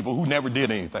perfect people who never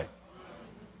did anything?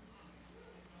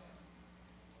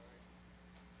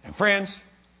 And friends,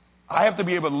 I have to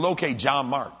be able to locate John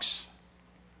Marks,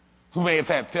 who may have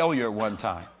had failure at one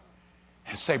time,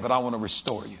 and say, but I want to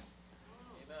restore you.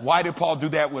 Amen. Why did Paul do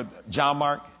that with John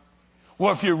Mark?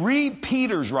 Well, if you read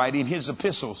Peter's writing, his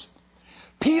epistles,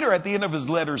 Peter at the end of his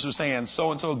letters is saying,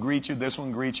 so-and-so greet you, this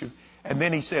one greet you. And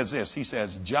then he says this, he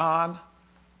says, John,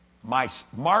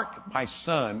 Mark, my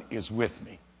son is with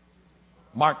me.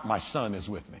 Mark, my son is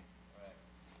with me.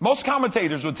 Most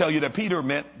commentators will tell you that Peter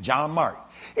meant John Mark.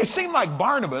 It seemed like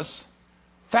Barnabas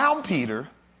found Peter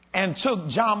and took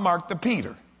John Mark to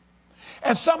Peter.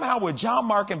 And somehow with John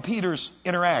Mark and Peter's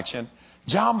interaction,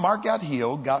 John Mark got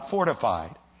healed, got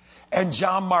fortified, and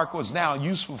John Mark was now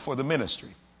useful for the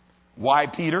ministry. Why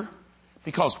Peter?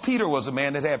 Because Peter was a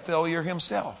man that had failure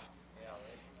himself.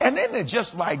 And isn't it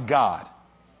just like God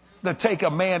to take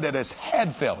a man that has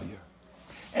had failure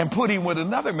and put him with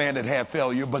another man that had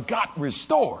failure but got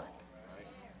restored,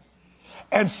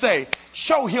 and say,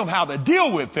 show him how to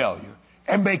deal with failure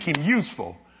and make him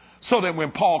useful, so that when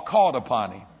Paul called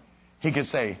upon him, he could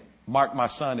say, Mark, my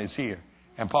son is here.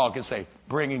 And Paul could say,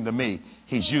 bring him to me.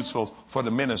 He's useful for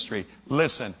the ministry.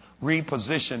 Listen,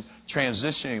 reposition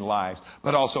transitioning lives,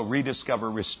 but also rediscover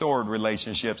restored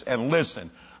relationships. And listen,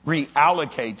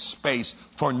 reallocate space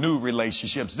for new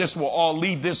relationships. This will all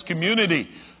lead this community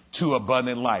to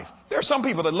abundant life. There are some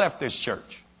people that left this church.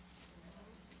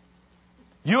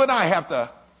 You and I have to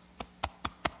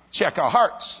check our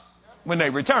hearts when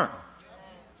they return.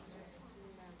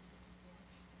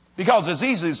 Because it's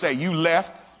easy to say, you left,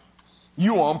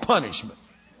 you on punishment.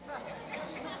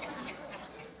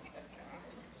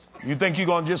 You think you're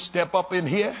going to just step up in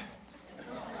here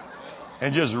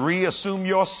and just reassume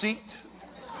your seat?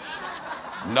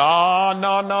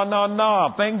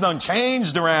 No. Things done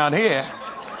changed around here.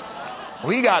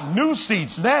 We got new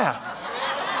seats now.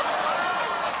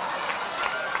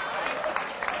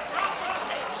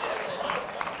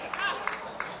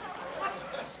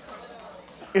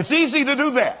 It's easy to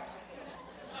do that.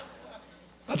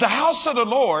 But the house of the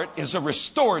Lord is a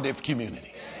restorative community.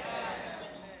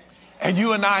 And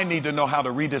you and I need to know how to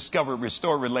rediscover,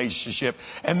 restore relationship,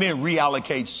 and then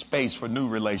reallocate space for new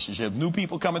relationships. New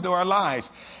people come into our lives.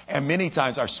 And many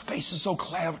times our space is so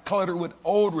cluttered with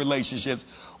old relationships.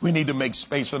 We need to make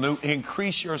space for new.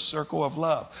 Increase your circle of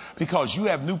love, because you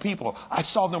have new people. I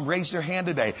saw them raise their hand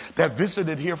today that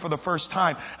visited here for the first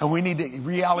time. And we need to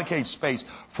reallocate space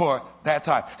for that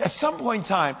time. At some point in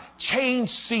time, change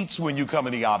seats when you come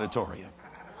in the auditorium.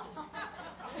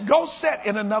 Go sit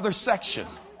in another section.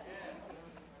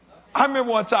 I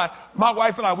remember one time, my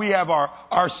wife and I, we have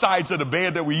our sides of the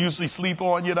bed that we usually sleep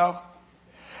on, you know.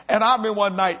 And I remember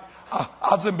one night,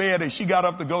 I was in bed and she got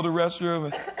up to go to the restroom,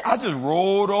 and I just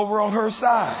rolled over on her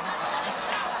side.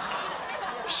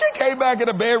 She came back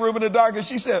in the bedroom in the dark and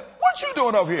she said, what you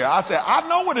doing over here? I said, I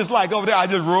know what it's like over there.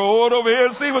 I just rolled over here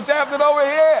and see what's happening over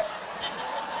here.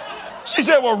 She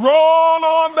said, well, roll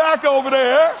on back over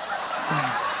there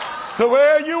to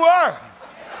where you were.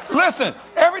 Listen,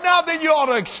 every now and then you ought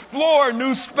to explore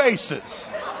new spaces.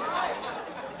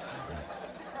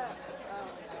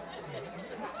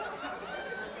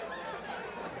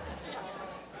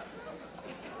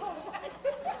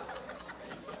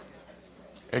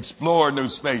 Explore new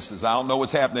spaces. I don't know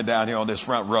what's happening down here on this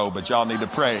front row, but y'all need to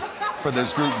pray for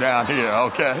this group down here,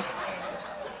 okay?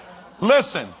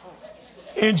 Listen,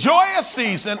 enjoy a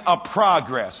season of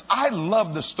progress. I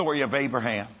love the story of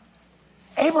Abraham.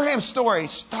 Abraham's story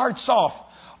starts off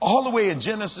all the way in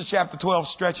Genesis chapter 12,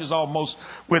 stretches almost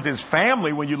with his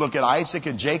family when you look at Isaac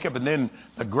and Jacob and then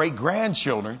the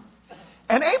great-grandchildren.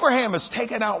 And Abraham is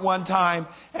taken out one time,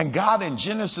 and God in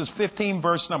Genesis 15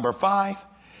 verse number 5,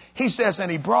 he says,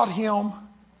 and he brought him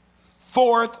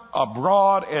forth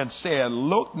abroad and said,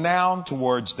 look now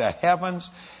towards the heavens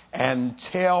and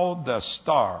tell the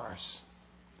stars,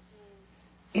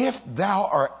 if thou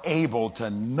art able to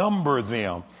number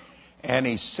them. And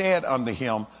he said unto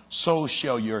him, so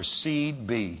shall your seed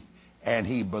be. And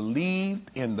he believed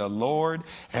in the Lord,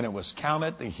 and it was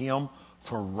counted to him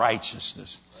for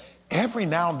righteousness. Every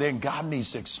now and then, God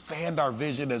needs to expand our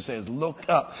vision and says, look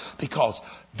up, because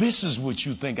this is what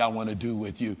you think I want to do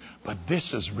with you, but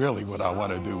this is really what I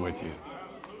want to do with you.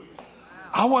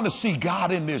 I want to see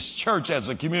God in this church as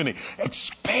a community.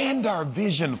 Expand our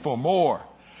vision for more.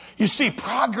 You see,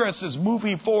 progress is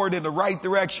moving forward in the right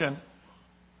direction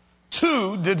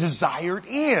to the desired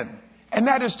end. And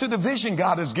that is to the vision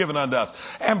God has given unto us.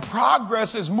 And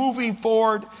progress is moving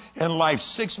forward in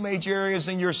life's 6 major areas: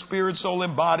 in your spirit, soul,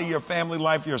 and body, your family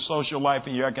life, your social life,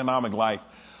 and your economic life.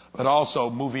 But also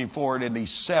moving forward in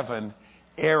these 7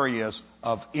 areas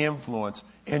of influence.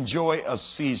 Enjoy a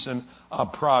season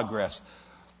of progress.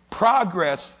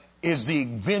 Progress is the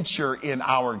adventure in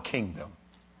our kingdom.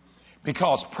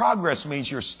 Because progress means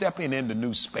you're stepping into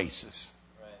new spaces.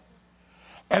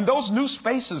 And those new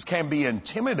spaces can be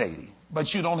intimidating, but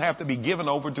you don't have to be given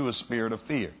over to a spirit of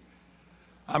fear.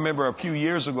 I remember a few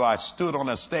years ago, I stood on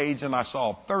a stage and I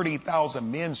saw 30,000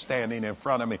 men standing in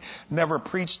front of me. Never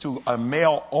preached to a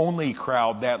male-only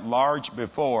crowd that large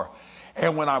before.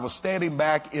 And when I was standing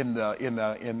back on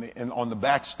the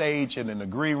backstage and in the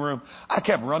green room, I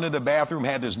kept running to the bathroom,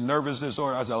 had this nervous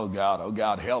disorder. I said, oh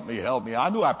God, help me. I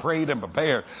knew I prayed and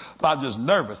prepared, but I'm just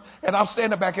nervous. And I'm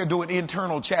standing back here doing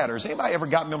internal chatter. Has anybody ever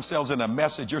gotten themselves in a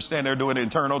mess that you're standing there doing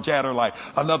internal chatter, like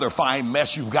another fine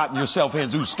mess you've gotten yourself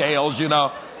into, scales, you know?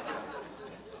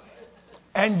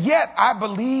 And yet I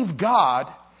believe God,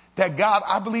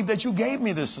 I believe that you gave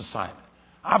me this assignment.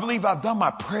 I believe I've done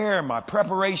my prayer and my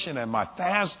preparation and my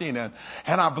fasting, and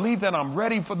I believe that I'm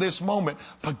ready for this moment.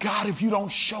 But God, if you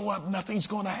don't show up, nothing's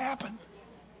going to happen.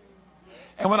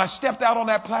 And when I stepped out on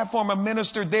that platform and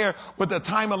ministered there with the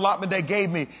time allotment they gave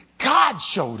me, God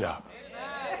showed up.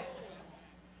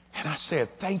 And I said,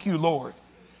 thank you, Lord.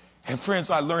 And friends,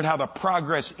 I learned how to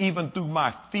progress even through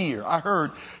my fear. I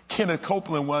heard Kenneth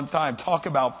Copeland one time talk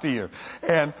about fear.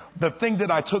 And the thing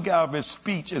that I took out of his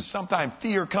speech is sometimes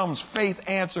fear comes, faith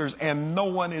answers, and no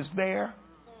one is there.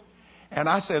 And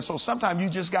I said, so sometimes you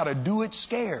just got to do it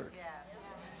scared.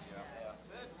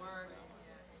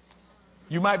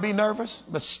 You might be nervous,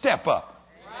 but step up.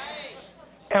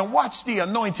 And watch the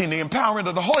anointing, the empowerment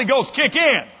of the Holy Ghost kick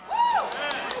in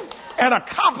and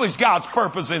accomplish God's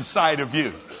purpose inside of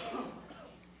you.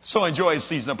 So enjoy a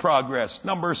season of progress.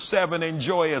 Number 7,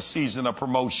 enjoy a season of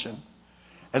promotion.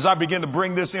 As I begin to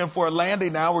bring this in for a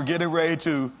landing now, we're getting ready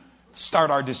to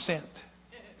start our descent.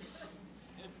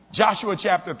 Joshua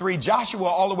chapter 3, Joshua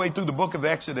all the way through the book of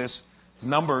Exodus,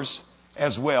 Numbers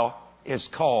as well, is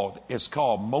called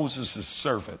Moses'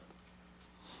 servant.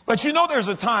 But you know there's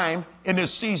a time in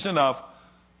this season of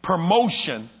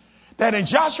promotion that in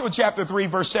Joshua chapter 3,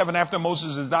 verse 7, after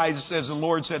Moses has died, it says, the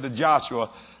Lord said to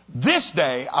Joshua, this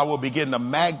day I will begin to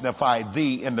magnify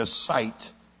thee in the sight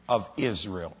of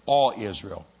Israel, all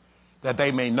Israel, that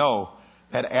they may know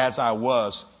that as I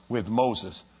was with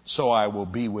Moses, so I will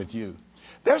be with you.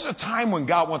 There's a time when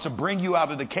God wants to bring you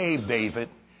out of the cave, David,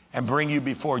 and bring you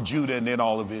before Judah and then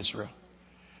all of Israel.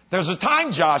 There's a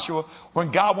time, Joshua,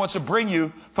 when God wants to bring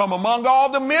you from among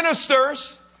all the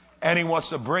ministers, and he wants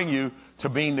to bring you to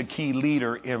being the key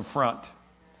leader in front.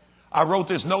 I wrote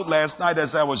this note last night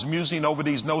as I was musing over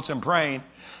these notes and praying,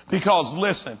 because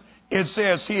listen, it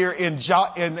says here in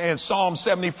Psalm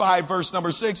 75, verse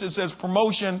number 6, it says,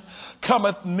 promotion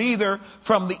cometh neither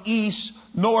from the east,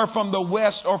 nor from the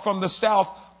west, or from the south,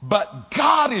 but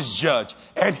God is judge.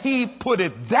 And he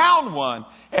putteth down one,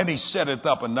 and he setteth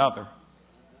up another.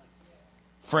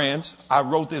 Friends, I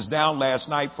wrote this down last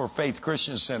night for Faith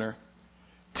Christian Center.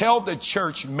 Tell the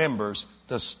church members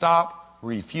to stop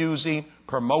refusing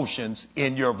promotions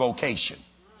in your vocation.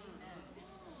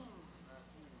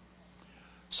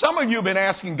 Some of you have been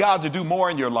asking God to do more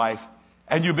in your life,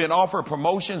 and you've been offered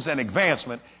promotions and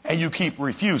advancement, and you keep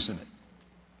refusing it.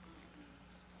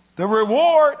 The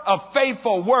reward of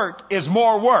faithful work is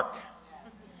more work.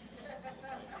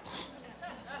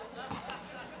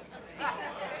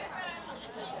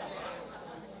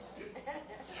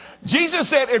 Jesus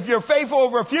said, if you're faithful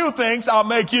over a few things, I'll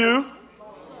make you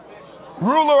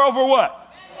ruler over what?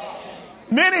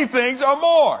 Many things or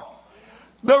more.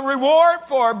 The reward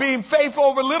for being faithful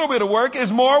over a little bit of work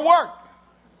is more work.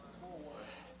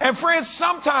 And friends,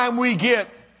 sometimes we get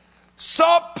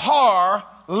subpar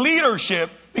leadership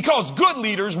because good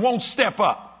leaders won't step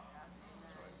up.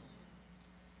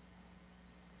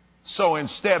 So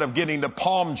instead of getting the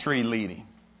palm tree leading,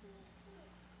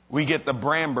 we get the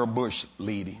bramble bush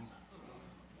leading.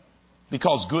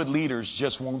 Because good leaders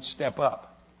just won't step up.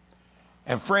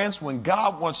 And friends, when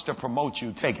God wants to promote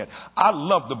you, take it. I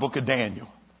love the book of Daniel.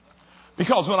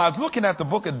 Because when I was looking at the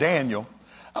book of Daniel,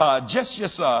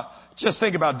 just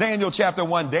think about Daniel chapter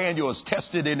 1. Daniel is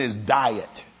tested in his diet.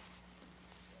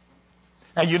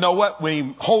 And you know what? When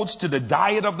he holds to the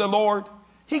diet of the Lord,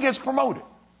 he gets promoted.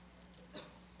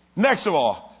 Next of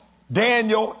all,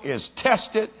 Daniel is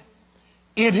tested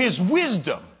in his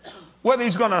wisdom, whether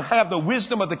he's going to have the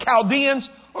wisdom of the Chaldeans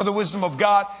or the wisdom of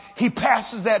God, he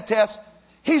passes that test.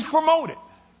 He's promoted.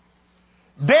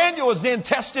 Daniel is then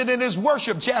tested in his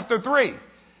worship, chapter 3.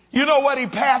 You know what? He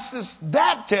passes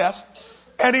that test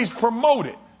and he's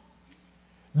promoted.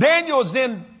 Daniel is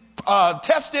then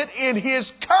tested in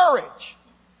his courage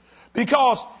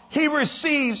because he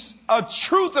receives a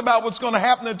truth about what's going to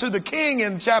happen to the king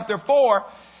in chapter 4,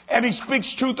 and he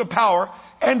speaks truth to power,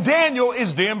 and Daniel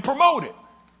is then promoted.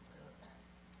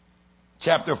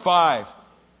 Chapter 5,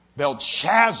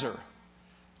 Belshazzar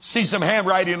sees some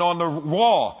handwriting on the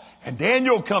wall, and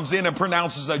Daniel comes in and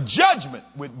pronounces a judgment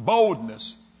with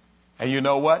boldness. And you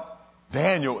know what?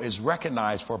 Daniel is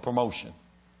recognized for promotion.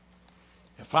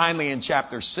 And finally, in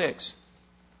chapter 6,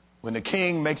 when the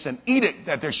king makes an edict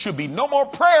that there should be no more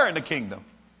prayer in the kingdom,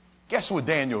 guess what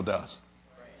Daniel does?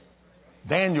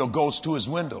 Daniel goes to his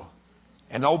window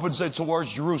and opens it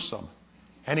towards Jerusalem.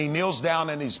 And he kneels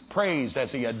down and he's praised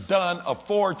as he had done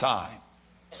aforetime.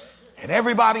 And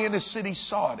everybody in the city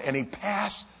saw it. And he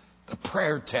passed the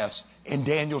prayer test in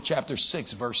Daniel chapter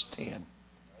 6, verse 10.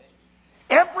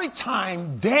 Every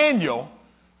time Daniel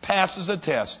passes a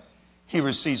test, he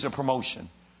receives a promotion.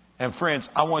 And friends,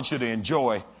 I want you to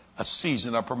enjoy a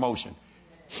season of promotion.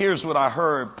 Here's what I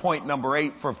heard, point number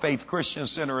 8 for Faith Christian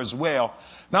Center as well.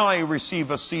 Not only receive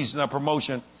a season of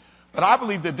promotion, but I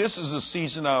believe that this is a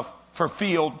season of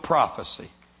fulfilled prophecy.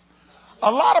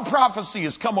 A lot of prophecy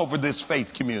has come over this faith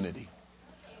community.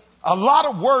 A lot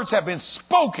of words have been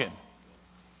spoken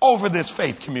over this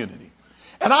faith community.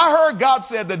 And I heard God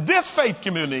said that this faith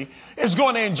community is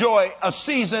going to enjoy a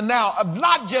season now of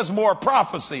not just more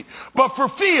prophecy, but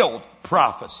fulfilled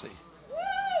prophecy.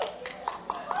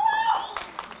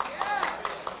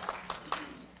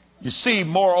 You see,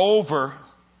 moreover,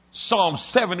 Psalm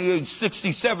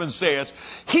 78:67 says,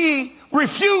 he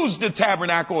refused the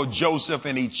tabernacle of Joseph,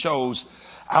 and he chose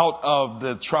out of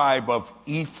the tribe of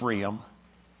Ephraim,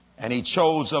 and he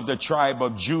chose of the tribe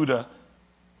of Judah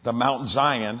the Mount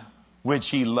Zion, which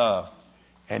he loved.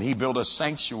 And he built a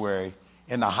sanctuary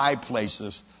in the high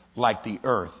places like the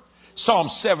earth. Psalm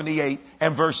 78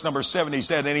 and verse number 70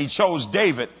 said, and he chose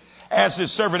David as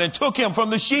his servant and took him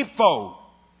from the sheepfold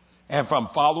and from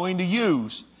following the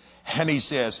ewes. And he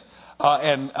says,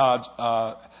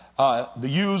 the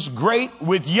ewes great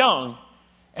with young.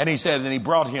 And he says, and he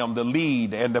brought him the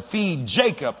lead and to feed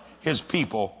Jacob his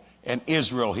people and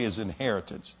Israel his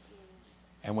inheritance.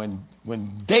 And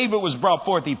when David was brought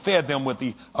forth, he fed them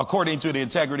according to the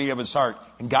integrity of his heart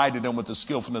and guided them with the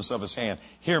skillfulness of his hand.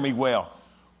 Hear me well.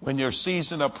 When your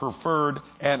season of preferred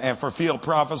and fulfilled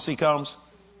prophecy comes,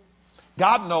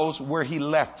 God knows where he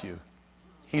left you.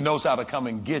 He knows how to come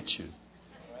and get you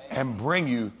and bring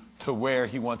you to where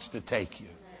he wants to take you.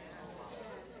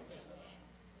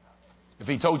 If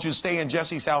he told you to stay in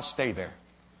Jesse's house, stay there.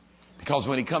 Because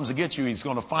when he comes to get you, he's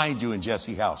going to find you in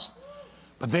Jesse's house.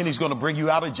 But then he's going to bring you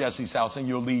out of Jesse's house and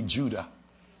you'll lead Judah.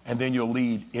 And then you'll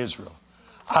lead Israel.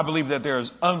 I believe that there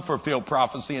is unfulfilled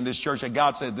prophecy in this church. And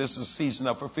God said this is a season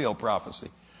of fulfilled prophecy.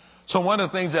 So one of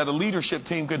the things that a leadership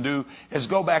team can do is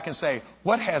go back and say,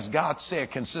 what has God said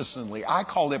consistently? I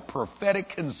call it prophetic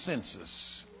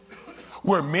consensus.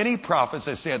 Where many prophets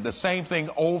have said the same thing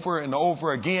over and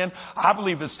over again. I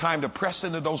believe it's time to press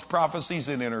into those prophecies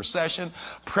in intercession,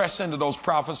 press into those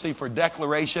prophecies for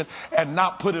declaration, and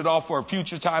not put it off for a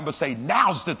future time, but say,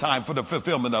 now's the time for the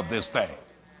fulfillment of this thing.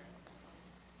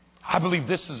 I believe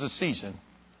this is a season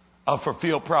of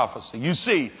fulfilled prophecy. You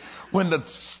see, when the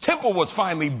temple was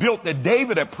finally built that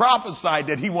David had prophesied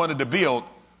that he wanted to build,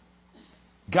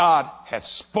 God had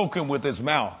spoken with his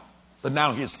mouth, but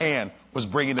now his hand was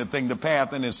bringing the thing to pass.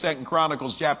 And in 2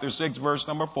 Chronicles chapter 6, verse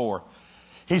number 4,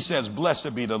 he says, blessed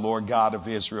be the Lord God of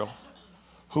Israel,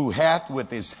 who hath with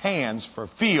his hands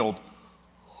fulfilled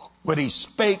what he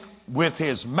spake with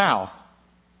his mouth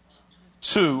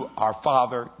to our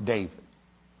father David.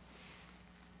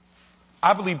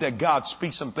 I believe that God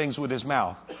speaks some things with his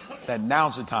mouth that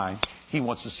now's the time he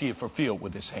wants to see it fulfilled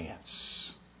with his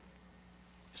hands.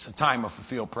 It's a time of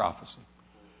fulfilled prophecy.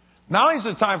 Not only is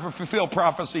it time for fulfilled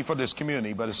prophecy for this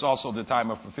community, but it's also the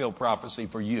time of fulfilled prophecy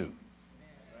for you.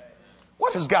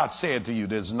 What has God said to you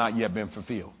that has not yet been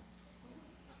fulfilled?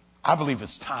 I believe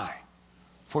it's time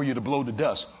for you to blow the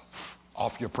dust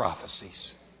off your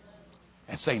prophecies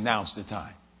and say, now's the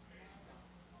time.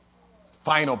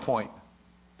 Final point.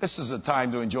 This is a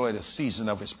time to enjoy the season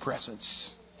of his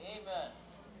presence. Amen.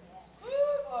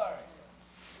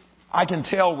 I can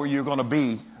tell where you're going to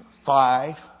be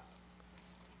 5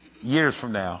 years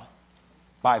from now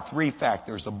by 3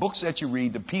 factors: the books that you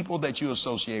read, the people that you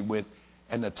associate with,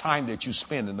 and the time that you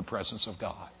spend in the presence of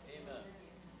God. Amen.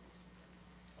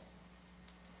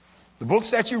 the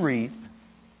books that you read,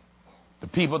 the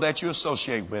people that you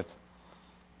associate with,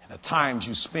 and the times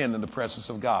you spend in the presence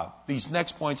of God. These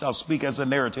next points I'll speak as a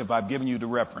narrative. I've given you the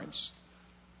reference.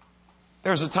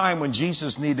 There's a time when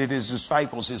Jesus needed his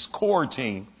disciples, his core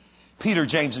team, Peter,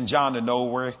 James, and John, to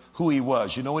know who he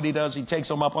was. You know what he does? He takes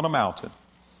them up on a mountain.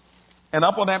 And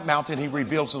up on that mountain, he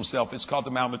reveals himself. It's called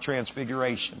the Mount of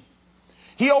Transfiguration.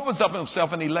 He opens up himself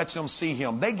and he lets them see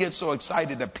him. They get so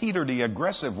excited that Peter, the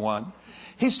aggressive one,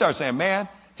 he starts saying, man,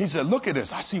 he said, look at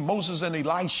this. I see Moses and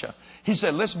Elisha. He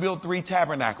said, let's build 3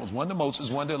 tabernacles, one to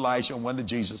Moses, one to Elisha, and one to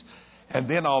Jesus. And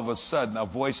then all of a sudden a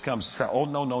voice comes and says, oh,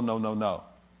 no, no, no, no, no.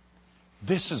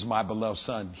 This is my beloved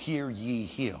son. Hear ye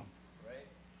him.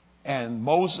 And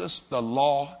Moses, the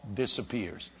law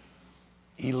disappears.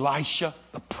 Elisha,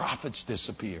 the prophets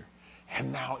disappear.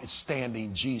 And now it's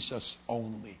standing Jesus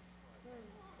only.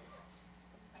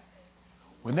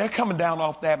 When they're coming down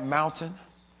off that mountain,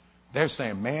 they're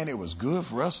saying, man, it was good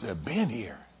for us to have been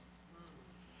here.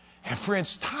 And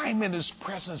friends, time in his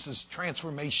presence is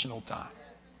transformational time.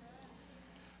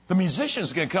 The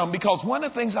musicians can come, because one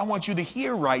of the things I want you to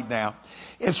hear right now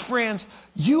is, friends,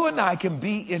 you and I can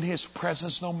be in his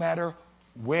presence no matter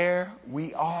where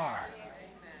we are.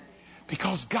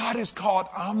 Because God is called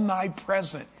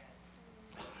omnipresent.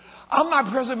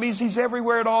 Omnipresent means he's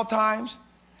everywhere at all times.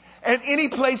 And any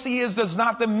place he is does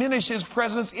not diminish his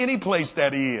presence any place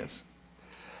that he is.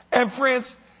 And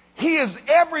friends, he is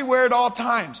everywhere at all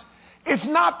times. It's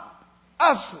not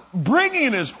us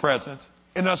bringing his presence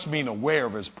and us being aware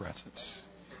of his presence.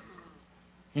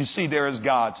 You see, there is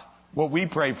God's, what we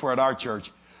pray for at our church.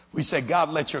 We say, God,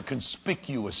 let your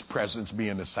conspicuous presence be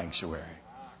in the sanctuary.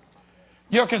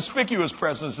 Your conspicuous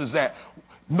presence is that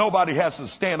nobody has to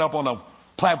stand up on a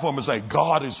platform and say,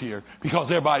 God is here, because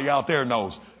everybody out there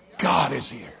knows God is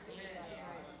here.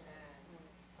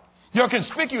 Your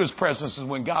conspicuous presence is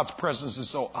when God's presence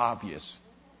is so obvious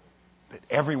that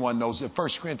everyone knows it. 1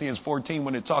 Corinthians 14,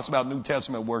 when it talks about New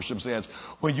Testament worship, says,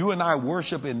 when you and I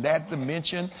worship in that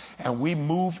dimension and we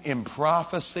move in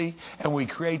prophecy and we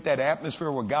create that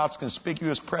atmosphere where God's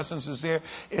conspicuous presence is there,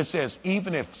 it says,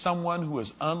 even if someone who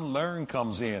is unlearned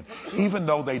comes in, even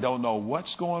though they don't know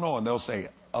what's going on, they'll say,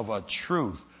 of a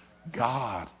truth,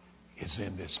 God is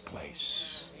in this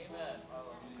place.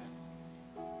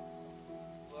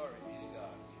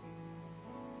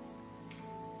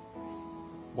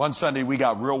 One Sunday we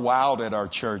got real wild at our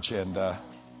church, and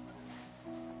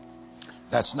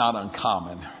that's not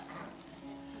uncommon.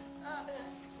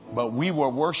 But we were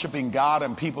worshiping God,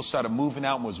 and people started moving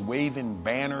out and was waving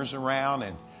banners around,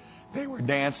 and they were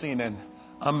dancing, and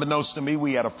unbeknownst to me,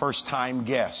 we had a first-time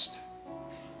guest.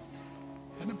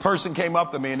 And the person came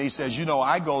up to me and he says, you know,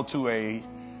 I go to a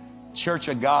Church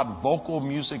of God vocal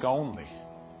music only.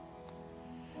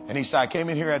 And he said, I came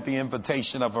in here at the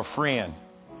invitation of a friend.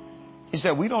 He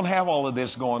said, we don't have all of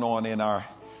this going on in our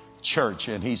church.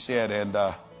 And he said,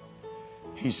 I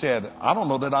don't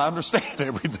know that I understand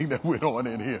everything that went on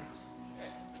in here.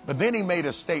 But then he made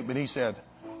a statement. He said,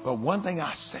 but one thing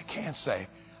I can say,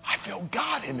 I feel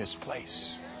God in this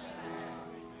place.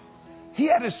 He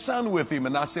had his son with him.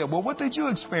 And I said, well, what did you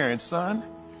experience, son?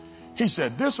 He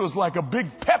said, this was like a big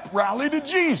pep rally to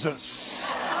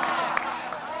Jesus.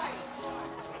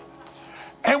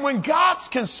 And when God's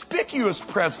conspicuous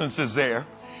presence is there,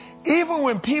 even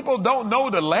when people don't know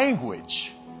the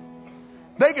language,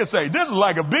 they can say, this is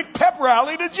like a big pep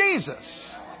rally to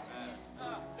Jesus.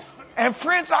 And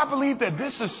friends, I believe that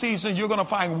this is a season you're going to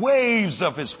find waves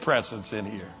of his presence in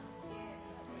here.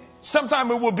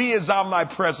 Sometime it will be his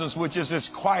omnipresence, which is his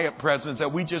quiet presence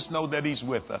that we just know that he's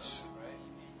with us.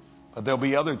 But there'll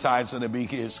be other times when it'll be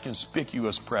his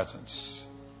conspicuous presence.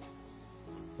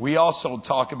 We also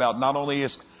talk about not only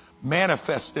his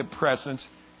manifested presence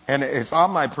and his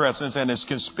omnipresence and his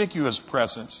conspicuous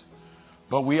presence,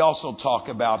 but we also talk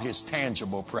about his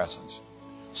tangible presence.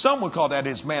 Some would call that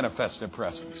his manifested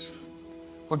presence.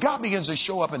 Where God begins to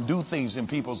show up and do things in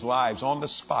people's lives on the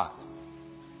spot.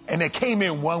 And they came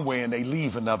in one way and they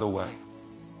leave another way.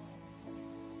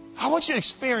 I want you to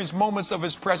experience moments of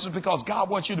his presence because God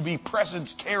wants you to be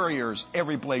presence carriers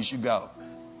every place you go.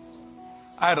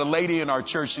 I had a lady in our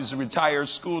church. She's a retired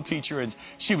school teacher, and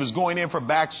she was going in for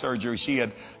back surgery. She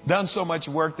had done so much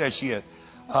work that she had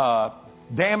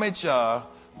damaged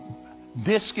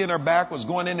disc in her back, was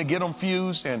going in to get them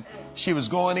fused, and she was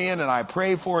going in, and I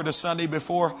prayed for her the Sunday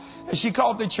before. And she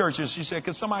called the church, and she said,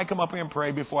 could somebody come up here and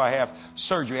pray before I have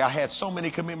surgery? I had so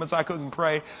many commitments I couldn't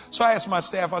pray. So I asked my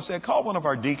staff, I said, call one of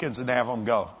our deacons and have them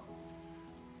go.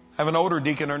 I have an older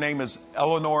deacon. Her name is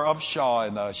Eleanor Upshaw,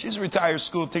 and she's a retired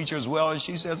school teacher as well. And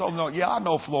she says, oh, no, yeah, I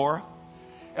know Flora.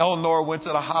 Eleanor went to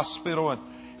the hospital, and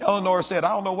Eleanor said, I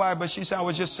don't know why, but she said, I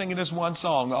was just singing this one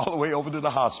song all the way over to the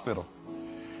hospital.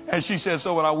 And she said,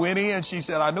 so when I went in, she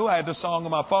said, I knew I had the song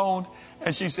on my phone.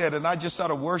 And she said, and I just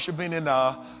started worshiping in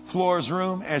Flora's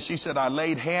room. And she said, I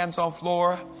laid hands on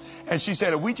Flora. And she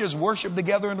said, if we just worshiped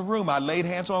together in the room, I laid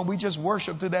hands on, we just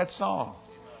worshiped to that song.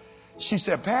 She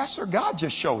said, Pastor, God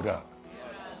just showed up.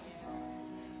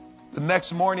 The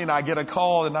next morning I get a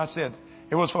call and I said,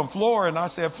 it was from Flora. And I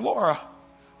said, Flora,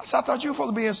 I said, I thought you were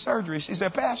supposed to be in surgery. She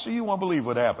said, Pastor, you won't believe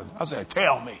what happened. I said,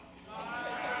 tell me.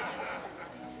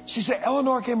 She said,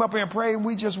 Eleanor came up here and prayed and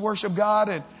we just worshiped God.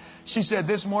 And she said,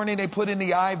 this morning they put in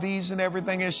the IVs and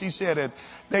everything. And she said, and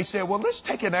they said, well, let's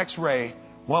take an x-ray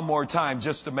one more time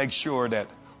just to make sure that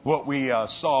what we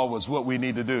saw was what we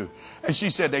need to do. And she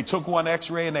said, they took one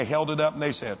x-ray and they held it up and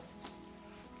they said,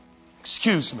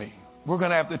 excuse me, we're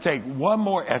going to have to take one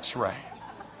more x-ray.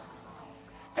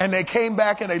 And they came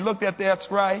back and they looked at the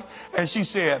x-ray and she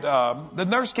said, the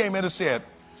nurse came in and said,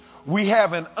 we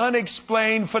have an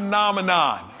unexplained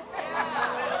phenomenon.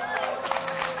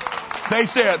 They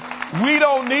said, we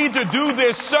don't need to do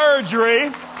this surgery.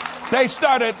 They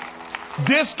started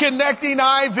disconnecting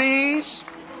IVs.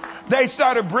 They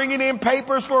started bringing in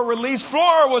papers for release.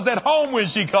 Flora was at home when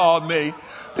she called me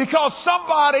because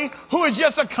somebody who is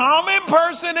just a common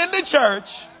person in the church,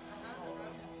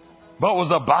 but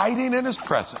was abiding in his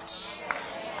presence,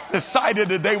 decided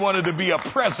that they wanted to be a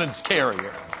presence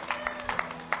carrier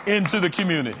into the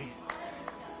community.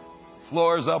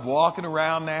 Flora's up walking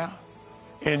around now,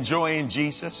 enjoying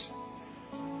Jesus.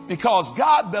 Because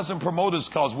God doesn't promote us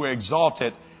because we're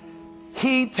exalted.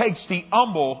 He takes the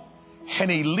humble and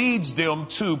he leads them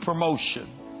to promotion.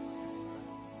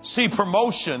 See,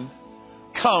 promotion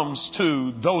comes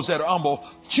to those that are humble.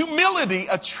 Humility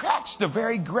attracts the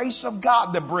very grace of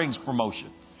God that brings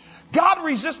promotion. God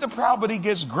resists the proud, but he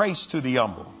gives grace to the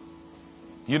humble.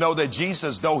 You know that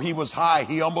Jesus, though he was high,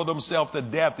 he humbled himself to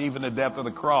death, even the death of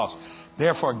the cross.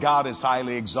 Therefore, God has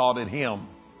highly exalted him.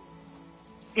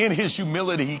 In his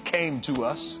humility, he came to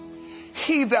us.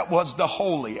 He that was the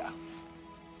holier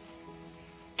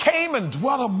came and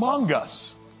dwelt among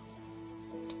us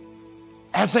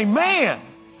as a man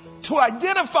to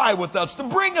identify with us, to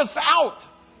bring us out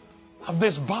of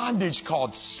this bondage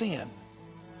called sin.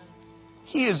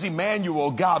 He is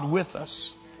Emmanuel, God with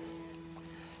us.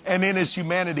 And in his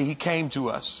humanity, he came to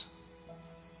us.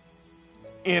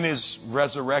 In his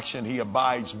resurrection, he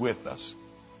abides with us.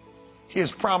 He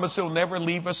has promised he'll never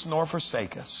leave us nor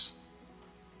forsake us.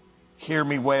 Hear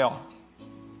me well.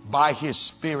 By his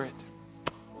Spirit,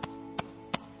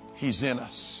 he's in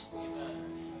us.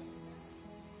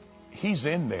 He's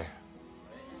in there.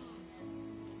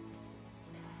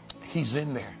 He's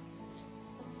in there.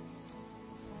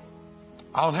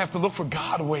 I don't have to look for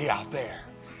God way out there.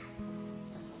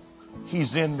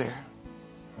 He's in there.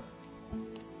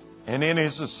 And in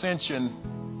his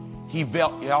ascension, he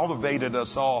elevated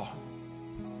us all.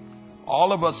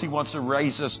 All of us, he wants to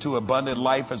raise us to abundant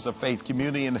life as a faith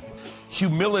community. And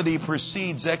humility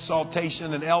precedes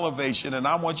exaltation and elevation. And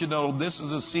I want you to know this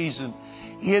is a season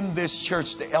in this church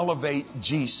to elevate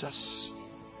Jesus.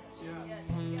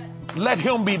 Let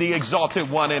him be the exalted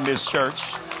one in this church.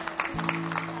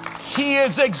 He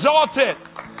is exalted.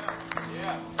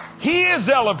 He is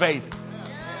elevated.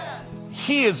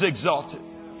 He is exalted.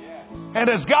 And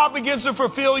as God begins to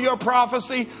fulfill your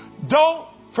prophecy, don't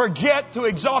forget to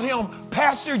exalt him.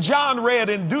 Pastor John read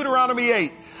in Deuteronomy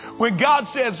 8, when God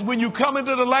says, when you come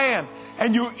into the land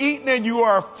and you're eating and you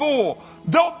are full,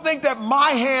 don't think that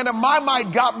my hand and my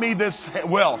might got me this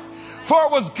wealth. For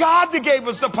it was God that gave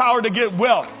us the power to get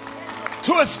wealth,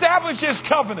 to establish his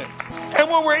covenant. And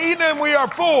when we're eating and we are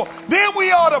full, then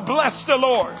we ought to bless the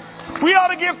Lord. We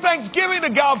ought to give thanksgiving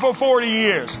to God for 40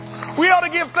 years. We ought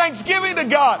to give thanksgiving to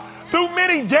God through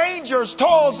many dangers,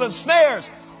 toils, and snares.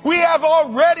 We have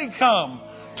already come.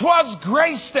 'Twas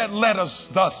grace that led us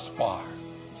thus far.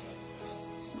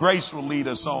 Grace will lead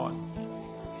us on.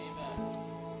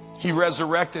 He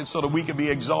resurrected so that we can be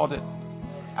exalted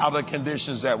out of the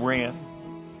conditions that we're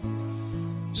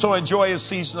in. So enjoy a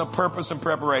season of purpose and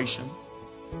preparation.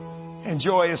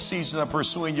 Enjoy a season of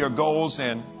pursuing your goals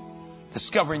and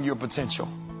discovering your potential.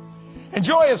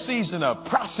 Enjoy a season of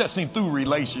processing through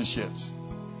relationships.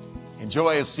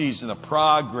 Enjoy a season of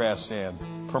progress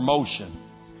and promotion.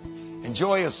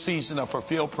 Enjoy a season of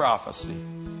fulfilled prophecy.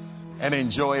 And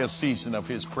enjoy a season of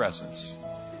his presence.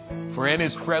 For in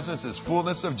his presence is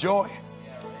fullness of joy.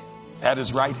 At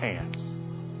his right hand,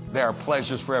 there are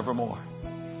pleasures forevermore.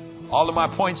 All of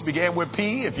my points began with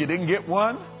P. If you didn't get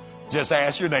one, just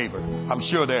ask your neighbor. I'm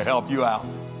sure they'll help you out.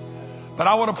 But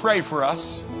I want to pray for us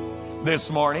this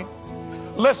morning.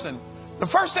 Listen, The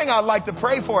first thing I'd like to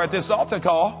pray for at this altar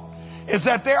call is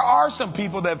that there are some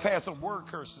people that have had some word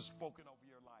curses spoken